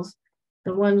scales.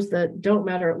 The ones that don't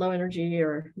matter at low energy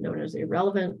are known as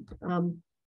irrelevant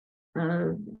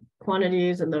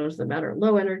quantities, and those that matter at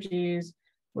low energies,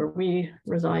 where we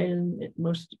reside in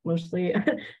mostly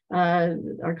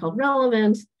are called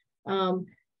relevant. And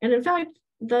in fact,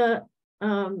 the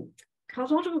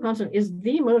cosmological constant is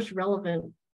the most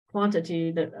relevant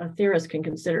quantity that a theorist can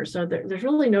consider. So there's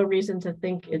really no reason to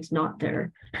think it's not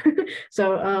there.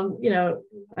 So, you know,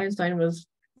 Einstein was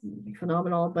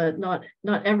phenomenal, but not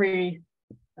every,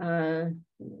 you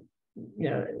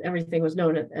know, everything was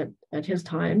known at his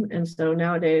time. And so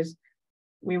nowadays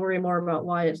we worry more about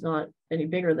why it's not any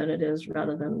bigger than it is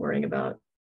rather than worrying about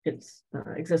its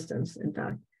existence, in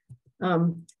fact.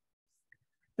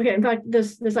 Okay, in fact,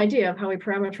 this idea of how we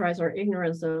parameterize our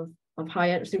ignorance of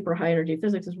super high energy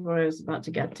physics is what I was about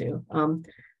to get to.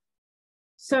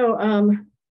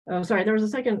 Oh, sorry, there was a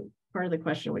second part of the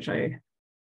question, which I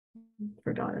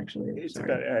forgot actually. It's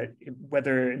about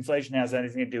whether inflation has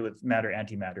anything to do with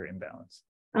matter-antimatter imbalance.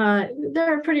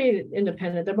 They're pretty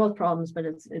independent. They're both problems, but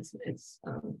it's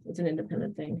an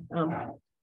independent thing.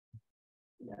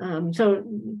 So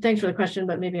thanks for the question,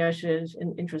 but maybe I should,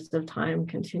 in interest of time,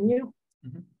 continue.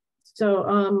 Mm-hmm.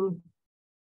 So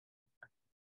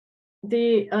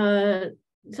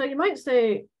so you might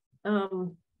say,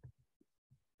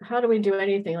 how do we do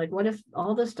anything? Like, what if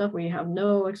all this stuff we have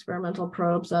no experimental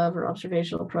probes of or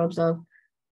observational probes of,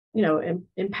 you know,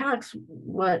 impacts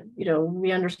what, you know,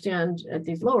 we understand at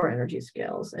these lower energy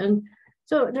scales? And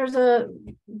so there's a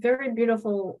very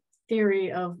beautiful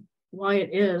theory of why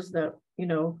it is that, you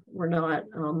know, we're not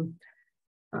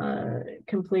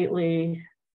completely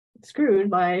screwed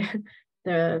by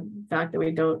the fact that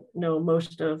we don't know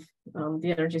most of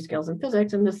the energy scales in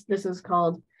physics. And this is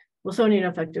called Wilsonian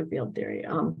effective field theory.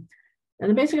 And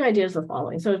the basic idea is the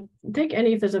following. So take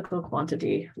any physical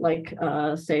quantity, like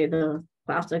say the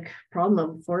classic problem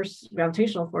of force,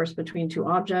 gravitational force between two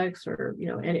objects, or, you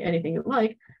know, anything you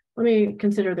like. Let me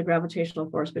consider the gravitational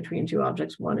force between two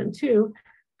objects, 1 and 2,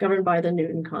 governed by the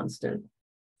Newton constant.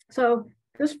 So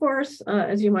this force,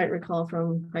 as you might recall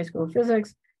from high school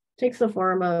physics, takes the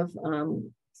form of,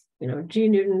 you know, g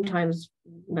Newton times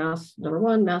mass number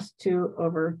 1, mass 2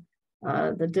 over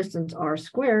the distance r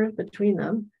squared between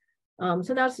them.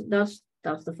 So that's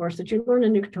the force that you learn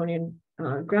in Newtonian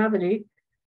gravity.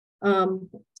 And,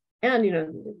 you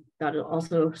know, that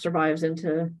also survives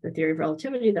into the theory of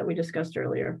relativity that we discussed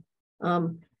earlier.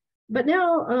 But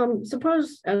now,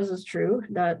 suppose, as is true,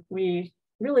 that we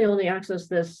really only access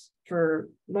this for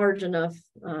large enough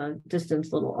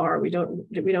distance, little r. We don't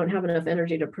have enough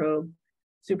energy to probe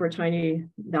super tiny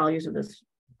values of this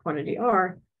quantity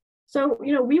r. So,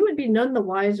 you know, we would be none the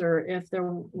wiser if there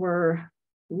were,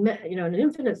 you know, an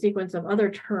infinite sequence of other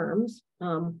terms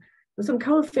with some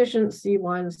coefficients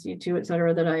C1, C2, et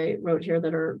cetera, that I wrote here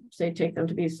that are, say, take them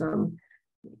to be some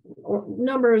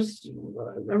numbers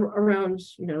around,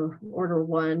 you know, order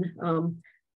 1,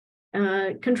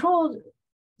 controlled,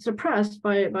 suppressed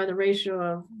by the ratio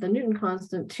of the Newton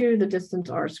constant to the distance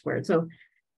r squared. So,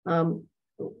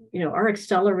 you know, our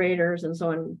accelerators and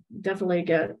so on definitely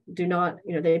do not,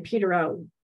 you know, they peter out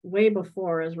way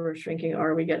before, as we're shrinking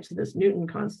r, we get to this Newton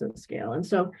constant scale. And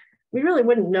so we really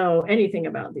wouldn't know anything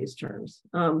about these terms.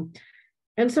 And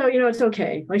so, you know, it's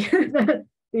okay. Like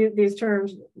these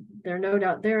terms, they're no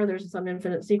doubt there. There's some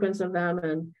infinite sequence of them,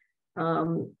 and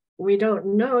we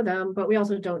don't know them, but we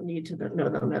also don't need to know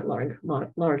them at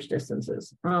large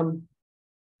distances.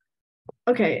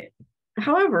 Okay.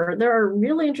 However, there are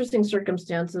really interesting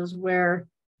circumstances where,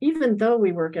 even though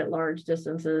we work at large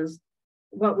distances,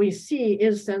 what we see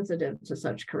is sensitive to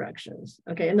such corrections.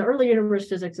 Okay, and the early universe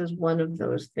physics is one of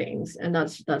those things, and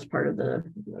that's part of the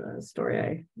story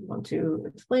I want to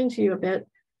explain to you a bit.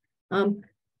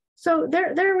 So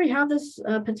there we have this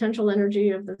potential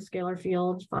energy of the scalar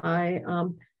field phi,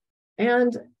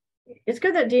 and it's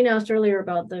good that Dean asked earlier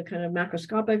about the kind of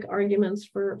macroscopic arguments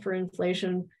for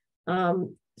inflation.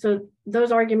 So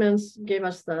those arguments gave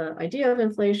us the idea of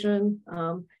inflation.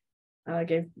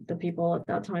 Gave the people at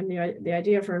that time the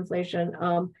idea for inflation.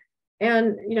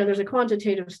 And, you know, there's a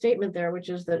quantitative statement there, which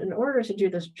is that in order to do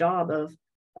this job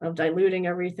of diluting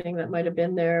everything that might have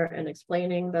been there and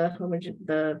explaining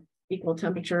the equal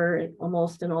temperature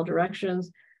almost in all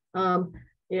directions,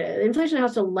 inflation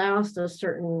has to last a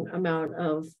certain amount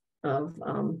of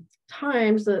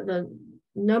times. The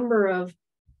number of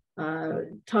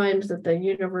times that the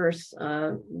universe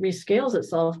rescales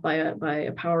itself by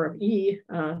a power of E,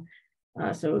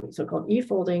 so-called E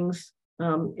foldings,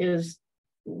 is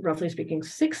roughly speaking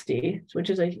 60,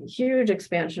 which is a huge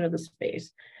expansion of the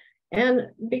space. And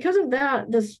because of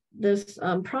that, this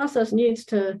process needs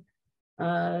to,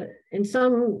 in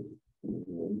some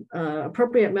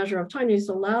appropriate measure of time, needs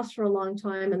to last for a long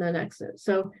time and then exit.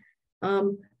 So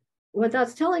what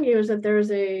that's telling you is that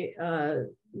there's a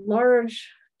large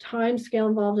time scale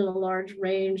involved and a large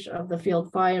range of the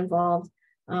field phi involved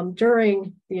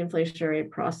during the inflationary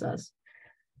process.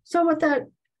 So what that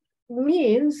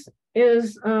means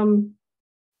is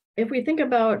if we think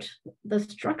about the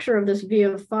structure of this V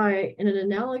of phi in an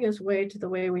analogous way to the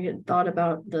way we had thought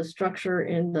about the structure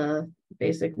in the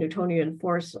basic Newtonian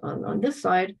force on this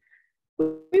side,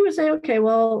 we would say, okay,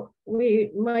 well,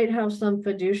 we might have some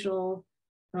fiducial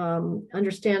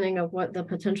understanding of what the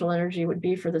potential energy would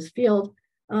be for this field.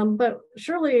 But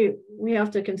surely we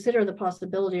have to consider the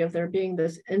possibility of there being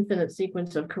this infinite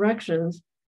sequence of corrections,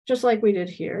 just like we did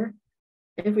here.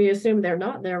 If we assume they're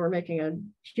not there, we're making a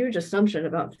huge assumption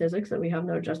about physics that we have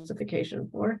no justification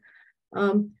for.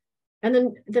 And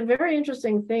then the very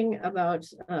interesting thing about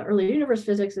early universe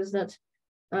physics is that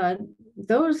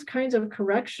those kinds of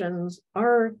corrections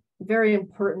are very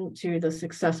important to the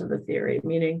success of the theory,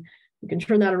 meaning you can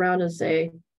turn that around and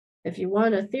say, if you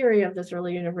want a theory of this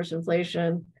early universe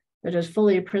inflation that is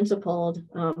fully principled,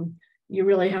 you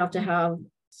really have to have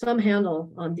some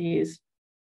handle on these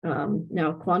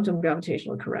now quantum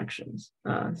gravitational corrections.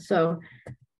 So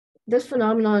this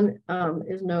phenomenon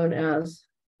is known as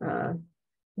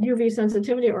UV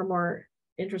sensitivity, or more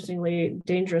interestingly,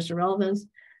 dangerous irrelevance.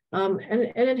 And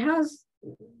it has,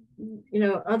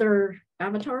 other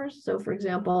avatars. So for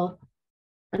example,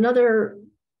 another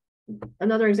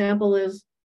example is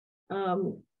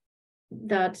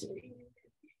that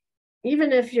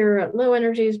even if you're at low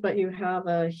energies, but you have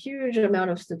a huge amount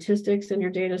of statistics in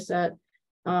your data set,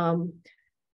 or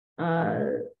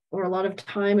a lot of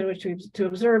time in which to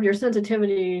observe, your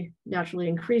sensitivity naturally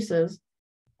increases.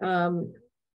 An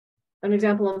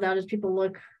example of that is people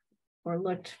looked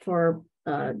for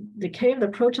decay of the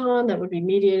proton that would be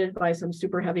mediated by some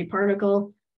super heavy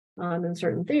particle in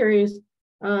certain theories.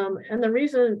 And the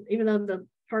reason, even though the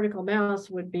particle mass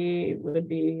would be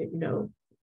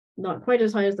not quite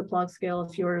as high as the Planck scale, a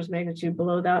few orders of magnitude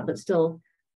below that, but still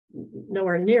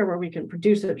nowhere near where we can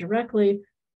produce it directly.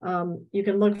 You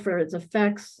can look for its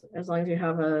effects as long as you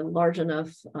have a large enough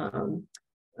amount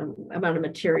of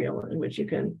material in which you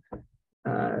can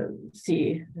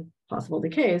see possible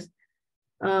decays.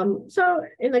 So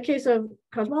in the case of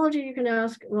cosmology, you can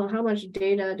ask, well, how much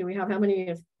data do we have? How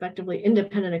many effectively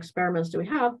independent experiments do we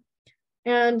have?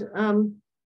 And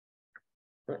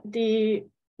the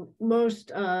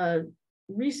most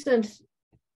recent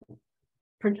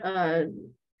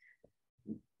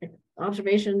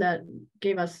observation that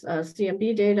gave us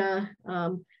CMB data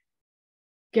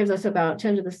gives us about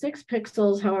 10 to the 6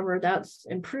 pixels. However, that's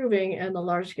improving, and the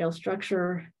large scale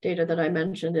structure data that I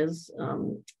mentioned is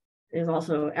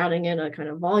also adding in a kind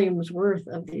of volumes worth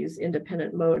of these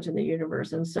independent modes in the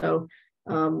universe. And so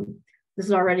this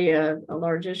is already a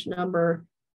largish number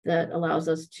that allows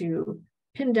us to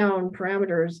pin down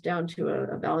parameters down to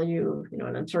a value,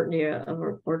 an uncertainty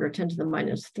of order 10 to the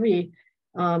minus 3.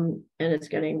 And it's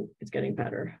getting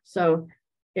better. So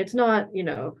it's not,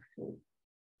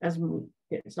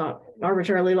 it's not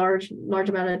arbitrarily large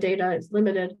amount of data, it's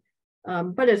limited,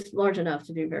 but it's large enough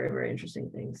to do very, very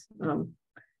interesting things.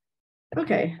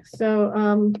 Okay,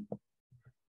 so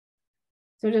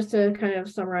just to kind of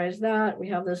summarize that, we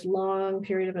have this long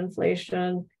period of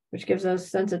inflation, which gives us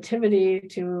sensitivity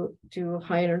to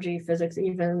high energy physics,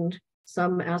 even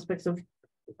some aspects of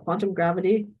quantum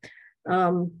gravity.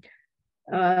 And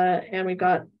we've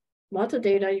got lots of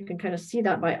data. You can kind of see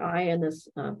that by eye in this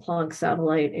Planck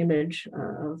satellite image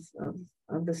of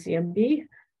the CMB.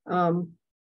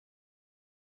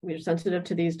 We're sensitive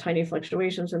to these tiny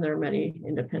fluctuations, and there are many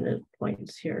independent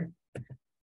points here.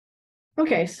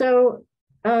 Okay, so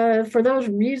for those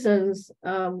reasons,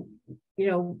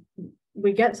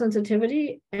 we get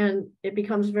sensitivity, and it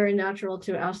becomes very natural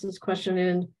to ask this question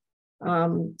in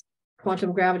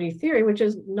quantum gravity theory, which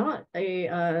is not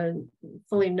a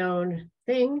fully known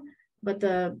thing, but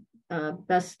the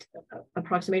best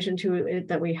approximation to it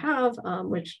that we have,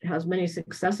 which has many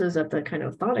successes at the kind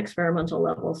of thought experimental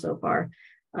level so far,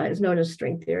 is known as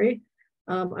string theory.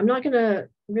 I'm not going to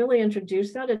really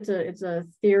introduce that. It's a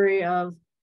theory of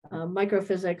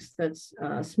microphysics that's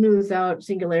smooths out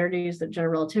singularities that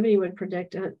general relativity would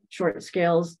predict at short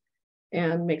scales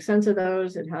and make sense of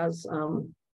those. It has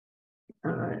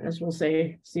as we'll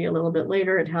see a little bit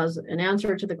later, it has an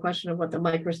answer to the question of what the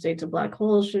microstates of black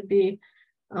holes should be.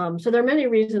 So there are many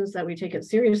reasons that we take it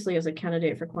seriously as a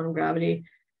candidate for quantum gravity.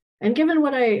 And given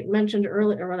what I mentioned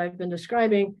earlier, or what I've been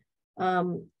describing,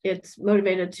 it's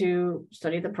motivated to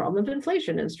study the problem of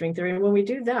inflation in string theory. And when we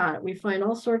do that, we find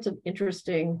all sorts of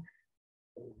interesting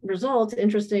results,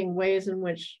 interesting ways in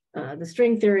which the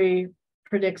string theory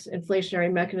predicts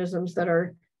inflationary mechanisms that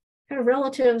are kind of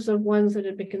relatives of ones that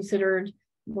had been considered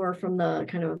more from the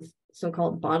kind of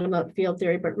so-called bottom-up field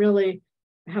theory, but really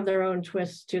have their own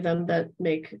twists to them that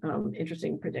make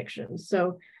interesting predictions.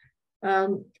 So I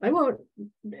won't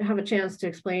have a chance to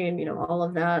explain, all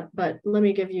of that, but let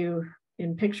me give you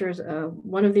in pictures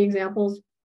one of the examples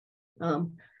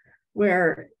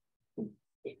where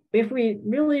if we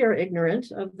really are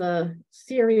ignorant of the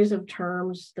series of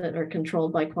terms that are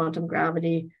controlled by quantum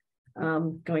gravity,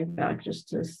 going back just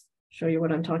to show you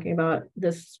what I'm talking about,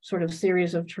 this sort of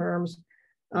series of terms,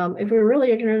 if we were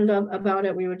really ignorant about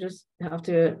it, we would just have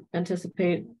to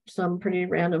anticipate some pretty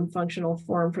random functional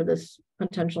form for this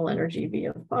potential energy V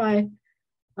of phi.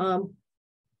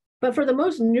 But for the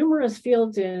most numerous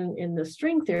fields in the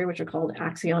string theory, which are called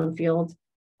axion fields,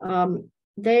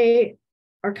 they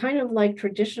are kind of like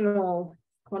traditional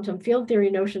quantum field theory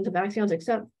notions of axions,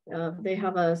 except they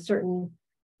have a certain,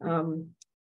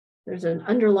 there's an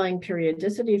underlying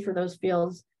periodicity for those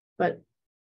fields, but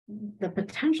the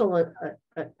potential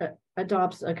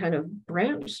adopts a kind of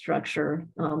branch structure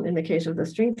in the case of the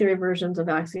string theory versions of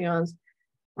axions,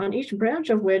 on each branch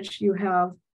of which you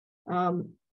have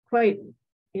quite,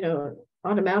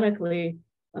 automatically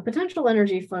a potential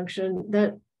energy function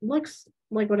that looks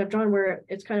like what I've drawn, where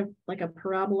it's kind of like a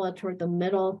parabola toward the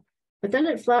middle, but then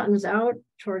it flattens out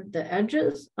toward the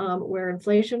edges where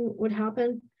inflation would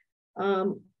happen.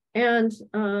 And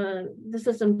the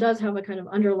system does have a kind of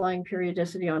underlying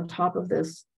periodicity on top of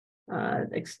this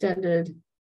extended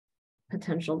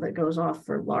potential that goes off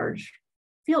for large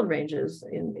field ranges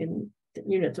in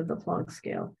units of the Planck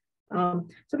scale.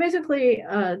 So basically,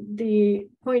 the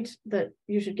point that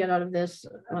you should get out of this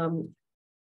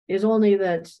is only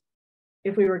that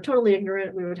if we were totally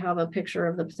ignorant, we would have a picture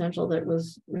of the potential that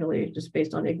was really just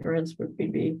based on ignorance.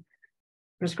 We'd be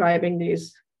prescribing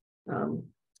these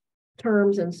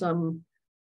terms in some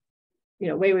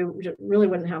way we really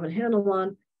wouldn't have a handle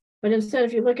on. But instead,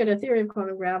 if you look at a theory of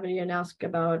quantum gravity and ask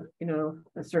about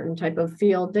a certain type of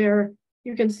field there,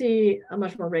 you can see a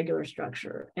much more regular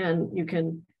structure, and you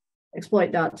can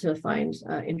exploit that to find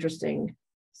interesting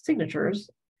signatures,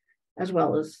 as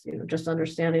well as just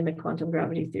understanding the quantum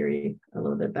gravity theory a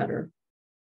little bit better.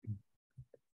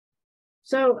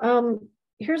 So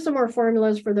here's some more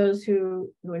formulas for those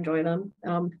who enjoy them.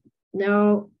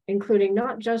 Now, including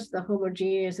not just the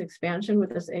homogeneous expansion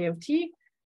with this A of t,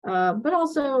 but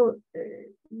also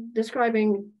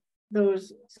describing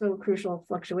those so crucial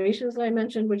fluctuations that I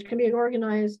mentioned, which can be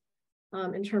organized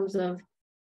in terms of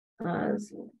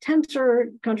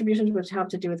tensor contributions, which have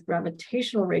to do with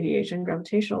gravitational radiation,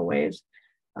 gravitational waves,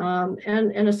 and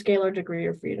a scalar degree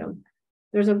of freedom.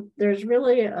 There's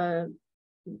really a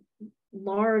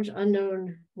large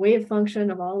unknown wave function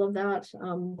of all of that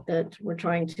that we're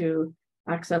trying to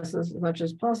access as much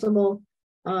as possible.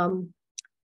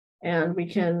 And we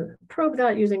can probe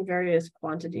that using various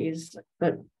quantities,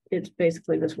 but it's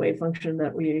basically this wave function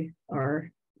that we are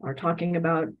talking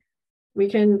about. We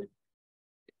can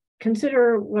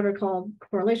consider what are called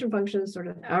correlation functions, sort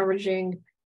of averaging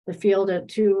the field at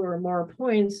 2 or more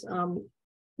points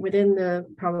within the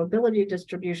probability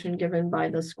distribution given by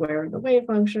the square of the wave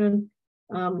function.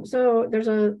 So there's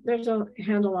a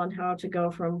handle on how to go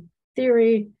from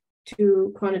theory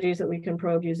to quantities that we can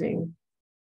probe using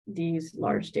these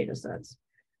large data sets.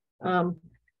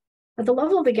 At the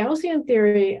level of the Gaussian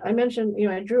theory, I mentioned,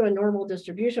 I drew a normal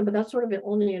distribution, but that's sort of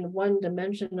only in one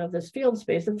dimension of this field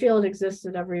space. The field exists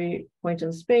at every point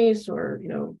in space, or,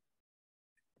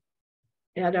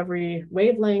 at every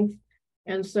wavelength.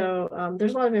 And so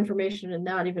there's a lot of information in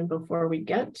that even before we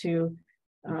get to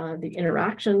the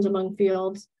interactions among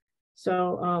fields.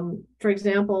 So, for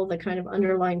example, the kind of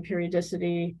underlying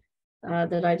periodicity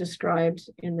that I described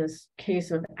in this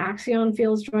case of axion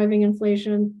fields driving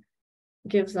inflation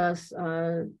gives us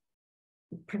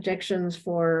predictions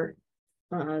for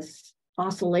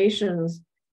oscillations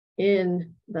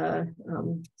in the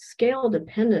scale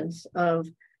dependence of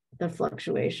the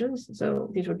fluctuations. So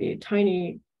these would be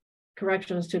tiny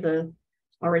corrections to the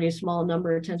already small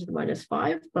number 10 to the minus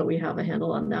 5, but we have a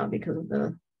handle on that because of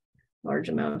the large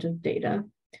amount of data.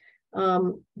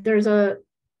 There's a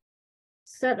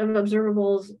set of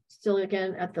observables still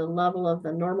again at the level of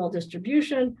the normal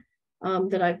distribution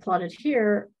that I've plotted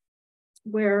here.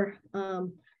 where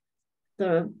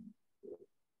the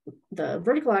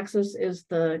vertical axis is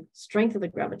the strength of the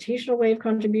gravitational wave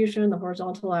contribution. The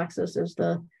horizontal axis is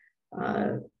the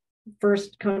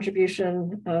first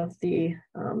contribution of the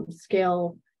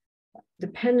scale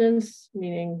dependence,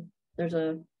 meaning there's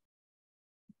a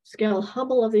scale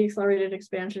Hubble of the accelerated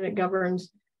expansion. It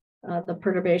governs the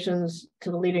perturbations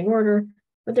to the leading order,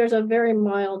 but there's a very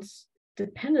mild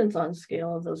dependence on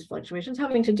scale of those fluctuations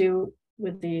having to do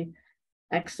with the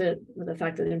exit, with the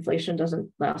fact that inflation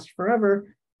doesn't last forever.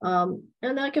 And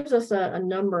that gives us a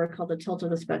number called the tilt of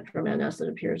the spectrum, NS, that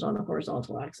appears on the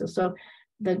horizontal axis. So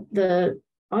the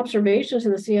observations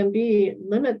in the CMB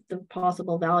limit the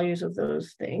possible values of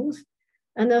those things.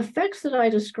 And the effects that I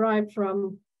described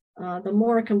from the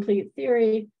more complete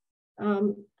theory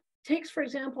takes, for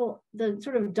example, the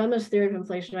sort of dumbest theory of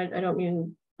inflation. I don't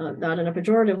mean that in a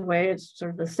pejorative way. It's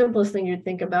sort of the simplest thing you'd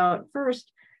think about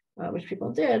first, which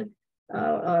people did.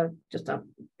 Just a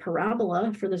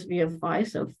parabola for this v of phi,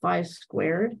 so phi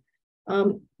squared.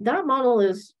 That model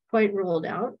is quite ruled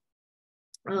out.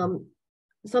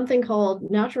 Something called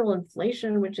natural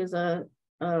inflation, which is a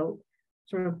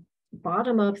sort of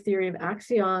bottom-up theory of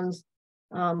axions,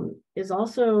 is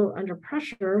also under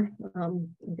pressure. I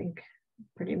think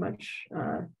pretty much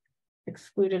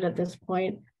excluded at this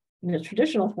point in its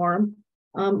traditional form.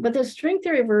 But the string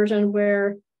theory version,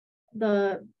 where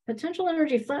the potential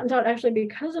energy flattens out actually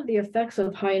because of the effects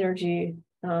of high energy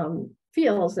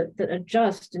fields that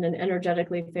adjust in an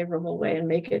energetically favorable way and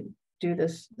make it do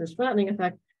this flattening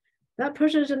effect, that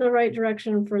pushes in the right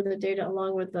direction for the data,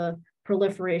 along with the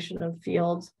proliferation of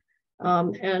fields.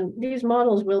 And these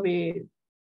models will be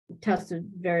tested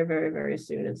very, very, very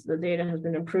soon. The data has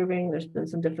been improving. There's been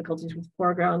some difficulties with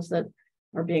foregrounds that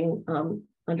are being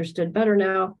understood better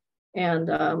now. And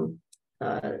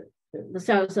the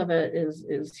status of it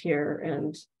is here.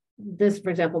 And this, for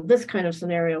example, this kind of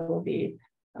scenario will be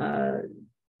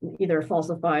either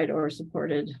falsified or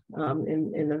supported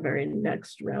in the very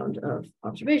next round of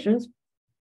observations.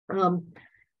 So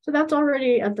that's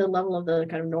already at the level of the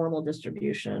kind of normal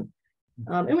distribution.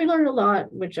 And we learned a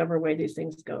lot whichever way these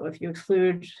things go. If you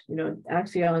exclude,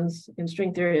 axions in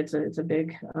string theory, it's a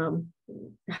big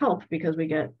help, because we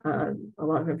get a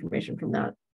lot of information from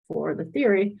that for the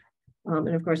theory. And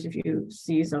of course, if you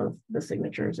see some of the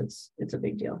signatures, it's a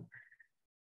big deal.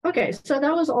 Okay, so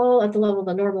that was all at the level of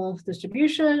the normal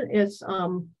distribution. It's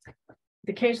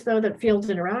the case, though, that fields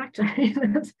interact.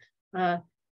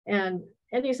 And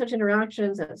any such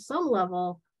interactions at some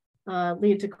level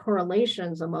lead to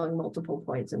correlations among multiple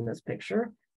points in this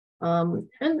picture. And,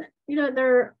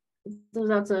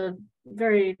 that's a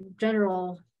very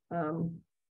general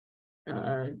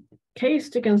case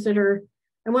to consider.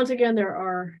 And once again, there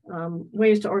are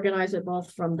ways to organize it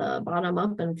both from the bottom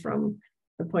up and from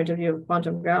the point of view of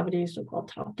quantum gravity, so-called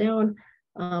top down.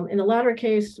 In the latter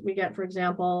case, we get, for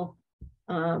example,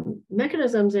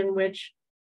 mechanisms in which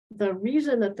the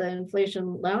reason that the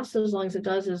inflation lasts as long as it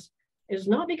does is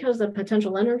not because the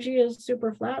potential energy is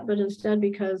super flat, but instead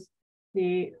because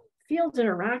the fields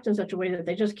interact in such a way that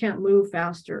they just can't move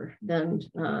faster than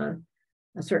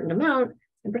a certain amount.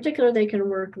 In particular, they can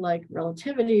work like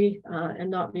relativity and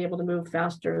not be able to move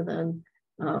faster than,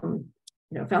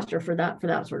 faster for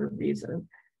that sort of reason.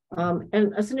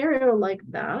 And a scenario like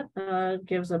that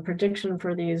gives a prediction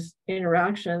for these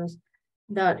interactions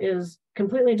that is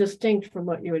completely distinct from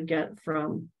what you would get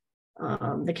from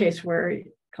the case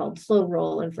called slow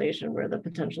roll inflation, where the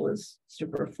potential is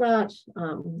super flat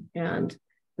and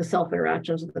the self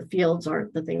interactions of the fields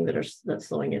aren't the thing that's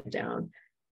slowing it down.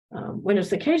 When it's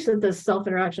the case that the self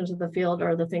interactions of the field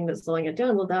are the thing that's slowing it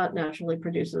down, well, that naturally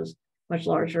produces much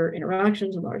larger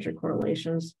interactions and larger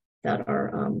correlations that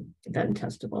are then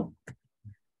testable.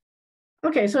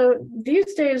 Okay, so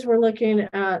these days we're looking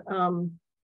at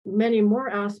many more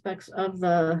aspects of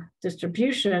the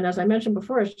distribution. As I mentioned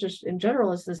before, it's just in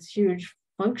general, it's this huge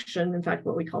function, in fact,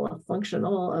 what we call a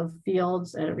functional of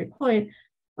fields at every point.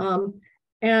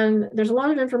 And there's a lot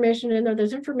of information in there.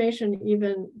 There's information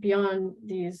even beyond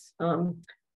these,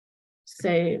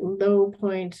 say, low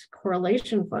point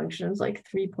correlation functions, like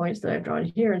 3 points that I've drawn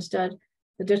here. Instead,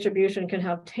 the distribution can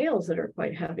have tails that are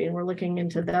quite heavy, and we're looking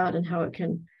into that and how it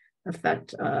can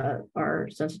affect our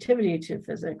sensitivity to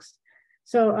physics.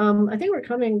 So I think we're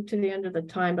coming to the end of the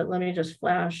time, but let me just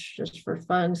flash, just for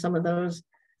fun, some of those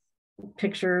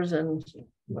pictures and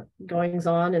goings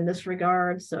on in this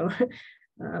regard. So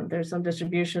there's some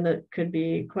distribution that could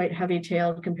be quite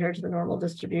heavy-tailed compared to the normal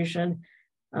distribution,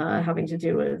 having to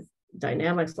do with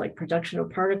dynamics like production of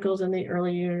particles in the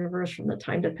early universe from the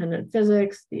time-dependent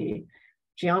physics, the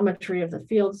geometry of the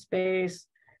field space,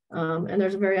 And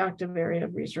there's a very active area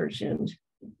of research in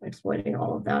exploiting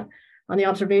all of that. On the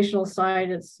observational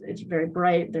side, it's very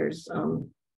bright. There's the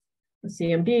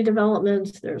CMB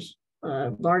development, there's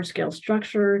large-scale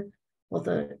structure, both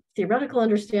a theoretical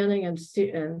understanding and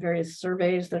various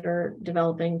surveys that are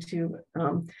developing to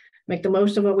make the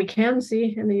most of what we can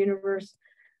see in the universe.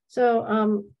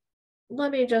 So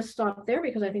let me just stop there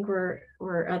because I think we're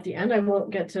at the end. I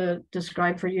won't get to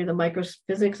describe for you the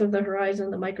microphysics of the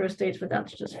horizon, the microstates, but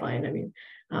that's just fine. I mean,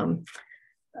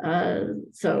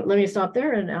 so let me stop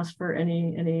there and ask for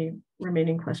any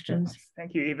remaining questions.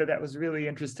 Thank you, Eva. That was really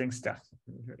interesting stuff.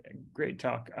 Great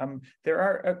talk. There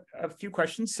are a few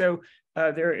questions. So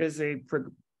there is a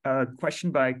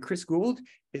question by Chris Gould.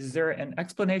 Is there an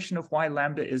explanation of why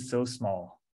lambda is so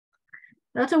small?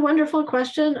 That's a wonderful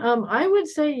question. I would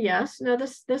say yes. Now,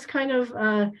 this kind of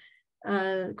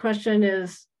question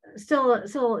is still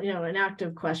an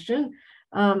active question.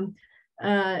 And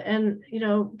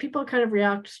people kind of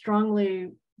react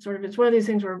strongly, sort of, it's one of these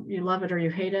things where you love it or you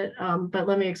hate it. But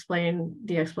let me explain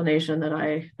the explanation that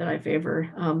I favor.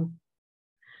 And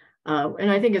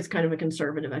I think it's kind of a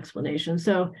conservative explanation.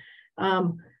 So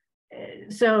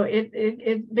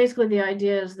it basically, the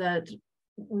idea is that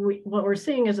what we're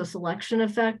seeing is a selection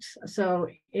effect. So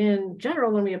in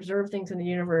general, when we observe things in the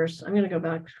universe, I'm going to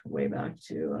go way back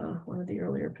to one of the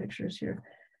earlier pictures here.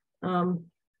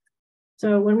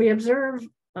 So when we observe,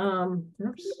 when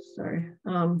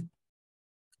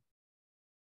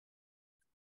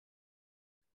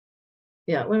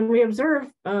we observe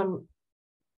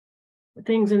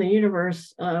things in the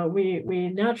universe,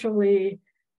 we naturally,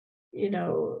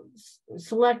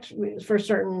 select for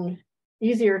certain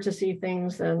easier to see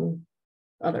things than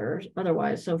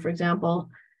otherwise. So for example,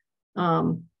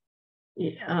 when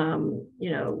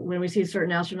we see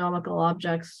certain astronomical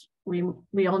objects, we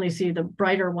only see the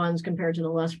brighter ones compared to the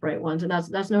less bright ones, and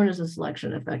that's known as a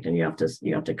selection effect, and you have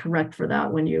to correct for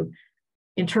that when you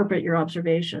interpret your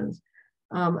observations.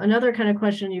 Another kind of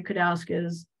question you could ask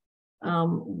is,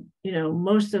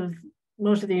 most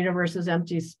of the universe is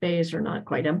empty space, or not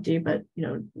quite empty, but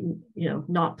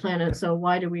not planets. So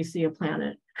why do we see a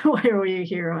planet? Why are we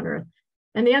here on Earth?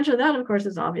 And the answer to that, of course,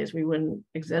 is obvious. We wouldn't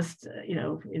exist,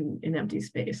 in empty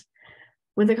space.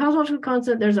 With the cosmological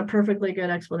constant, there's a perfectly good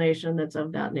explanation that's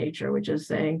of that nature, which is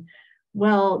saying,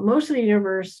 well, most of the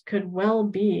universe could well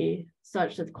be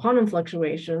such that quantum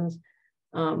fluctuations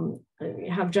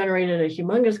have generated a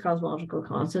humongous cosmological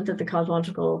constant, that the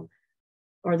cosmological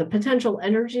or the potential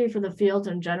energy for the fields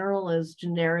in general is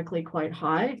generically quite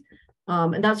high.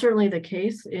 And that's certainly the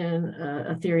case in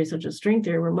a theory such as string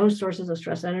theory, where most sources of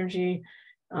stress energy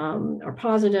are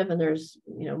positive, and there's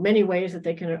many ways that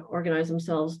they can organize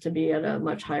themselves to be at a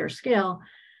much higher scale.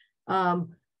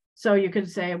 So you could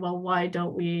say, well, why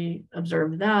don't we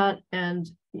observe that? And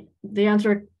the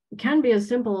answer can be as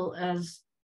simple as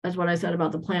what I said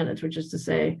about the planets, which is to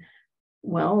say,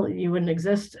 well, you wouldn't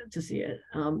exist to see it.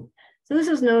 So this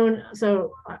is known.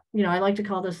 So I like to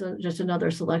call this just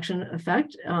another selection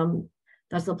effect.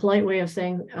 That's the polite way of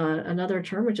saying another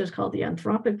term, which is called the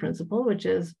anthropic principle, which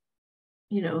is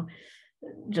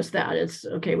just that. It's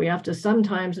okay, we have to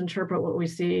sometimes interpret what we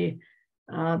see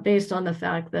based on the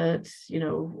fact that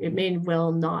it may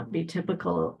well not be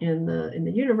typical in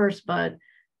the universe, but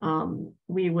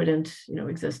we wouldn't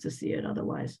exist to see it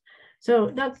otherwise.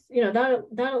 So that's that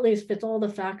at least fits all the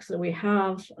facts that we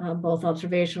have, both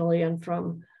observationally and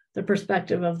from the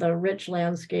perspective of the rich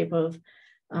landscape of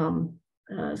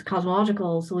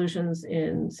cosmological solutions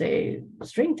in, say,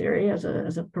 string theory as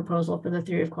a proposal for the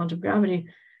theory of quantum gravity.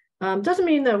 Doesn't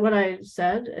mean that what I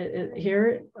said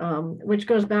here, which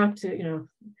goes back to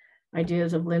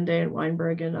ideas of Linde and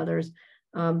Weinberg and others,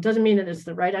 doesn't mean that it's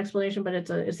the right explanation, but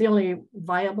it's the only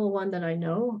viable one that I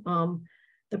know.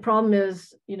 The problem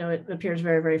is, it appears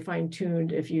very, very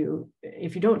fine-tuned if you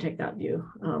don't take that view.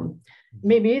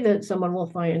 Maybe that someone will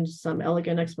find some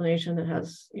elegant explanation that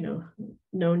has,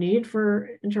 no need for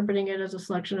interpreting it as a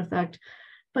selection effect.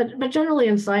 But generally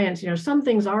in science, some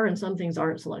things are and some things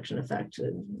aren't selection effect.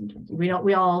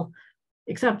 We all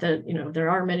accept that, there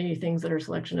are many things that are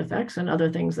selection effects and other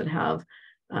things that have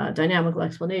dynamical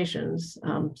explanations.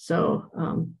 Yeah,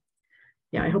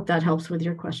 I hope that helps with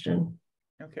your question.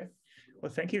 Okay.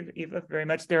 Well, thank you, Eva, very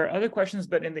much. There are other questions,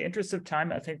 but in the interest of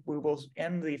time, I think we will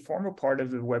end the formal part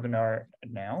of the webinar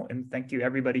now. And thank you,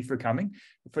 everybody, for coming.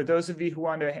 For those of you who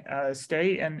want to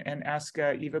stay and ask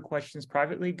Eva questions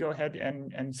privately, go ahead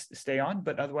and stay on.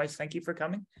 But otherwise, thank you for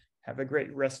coming. Have a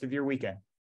great rest of your weekend.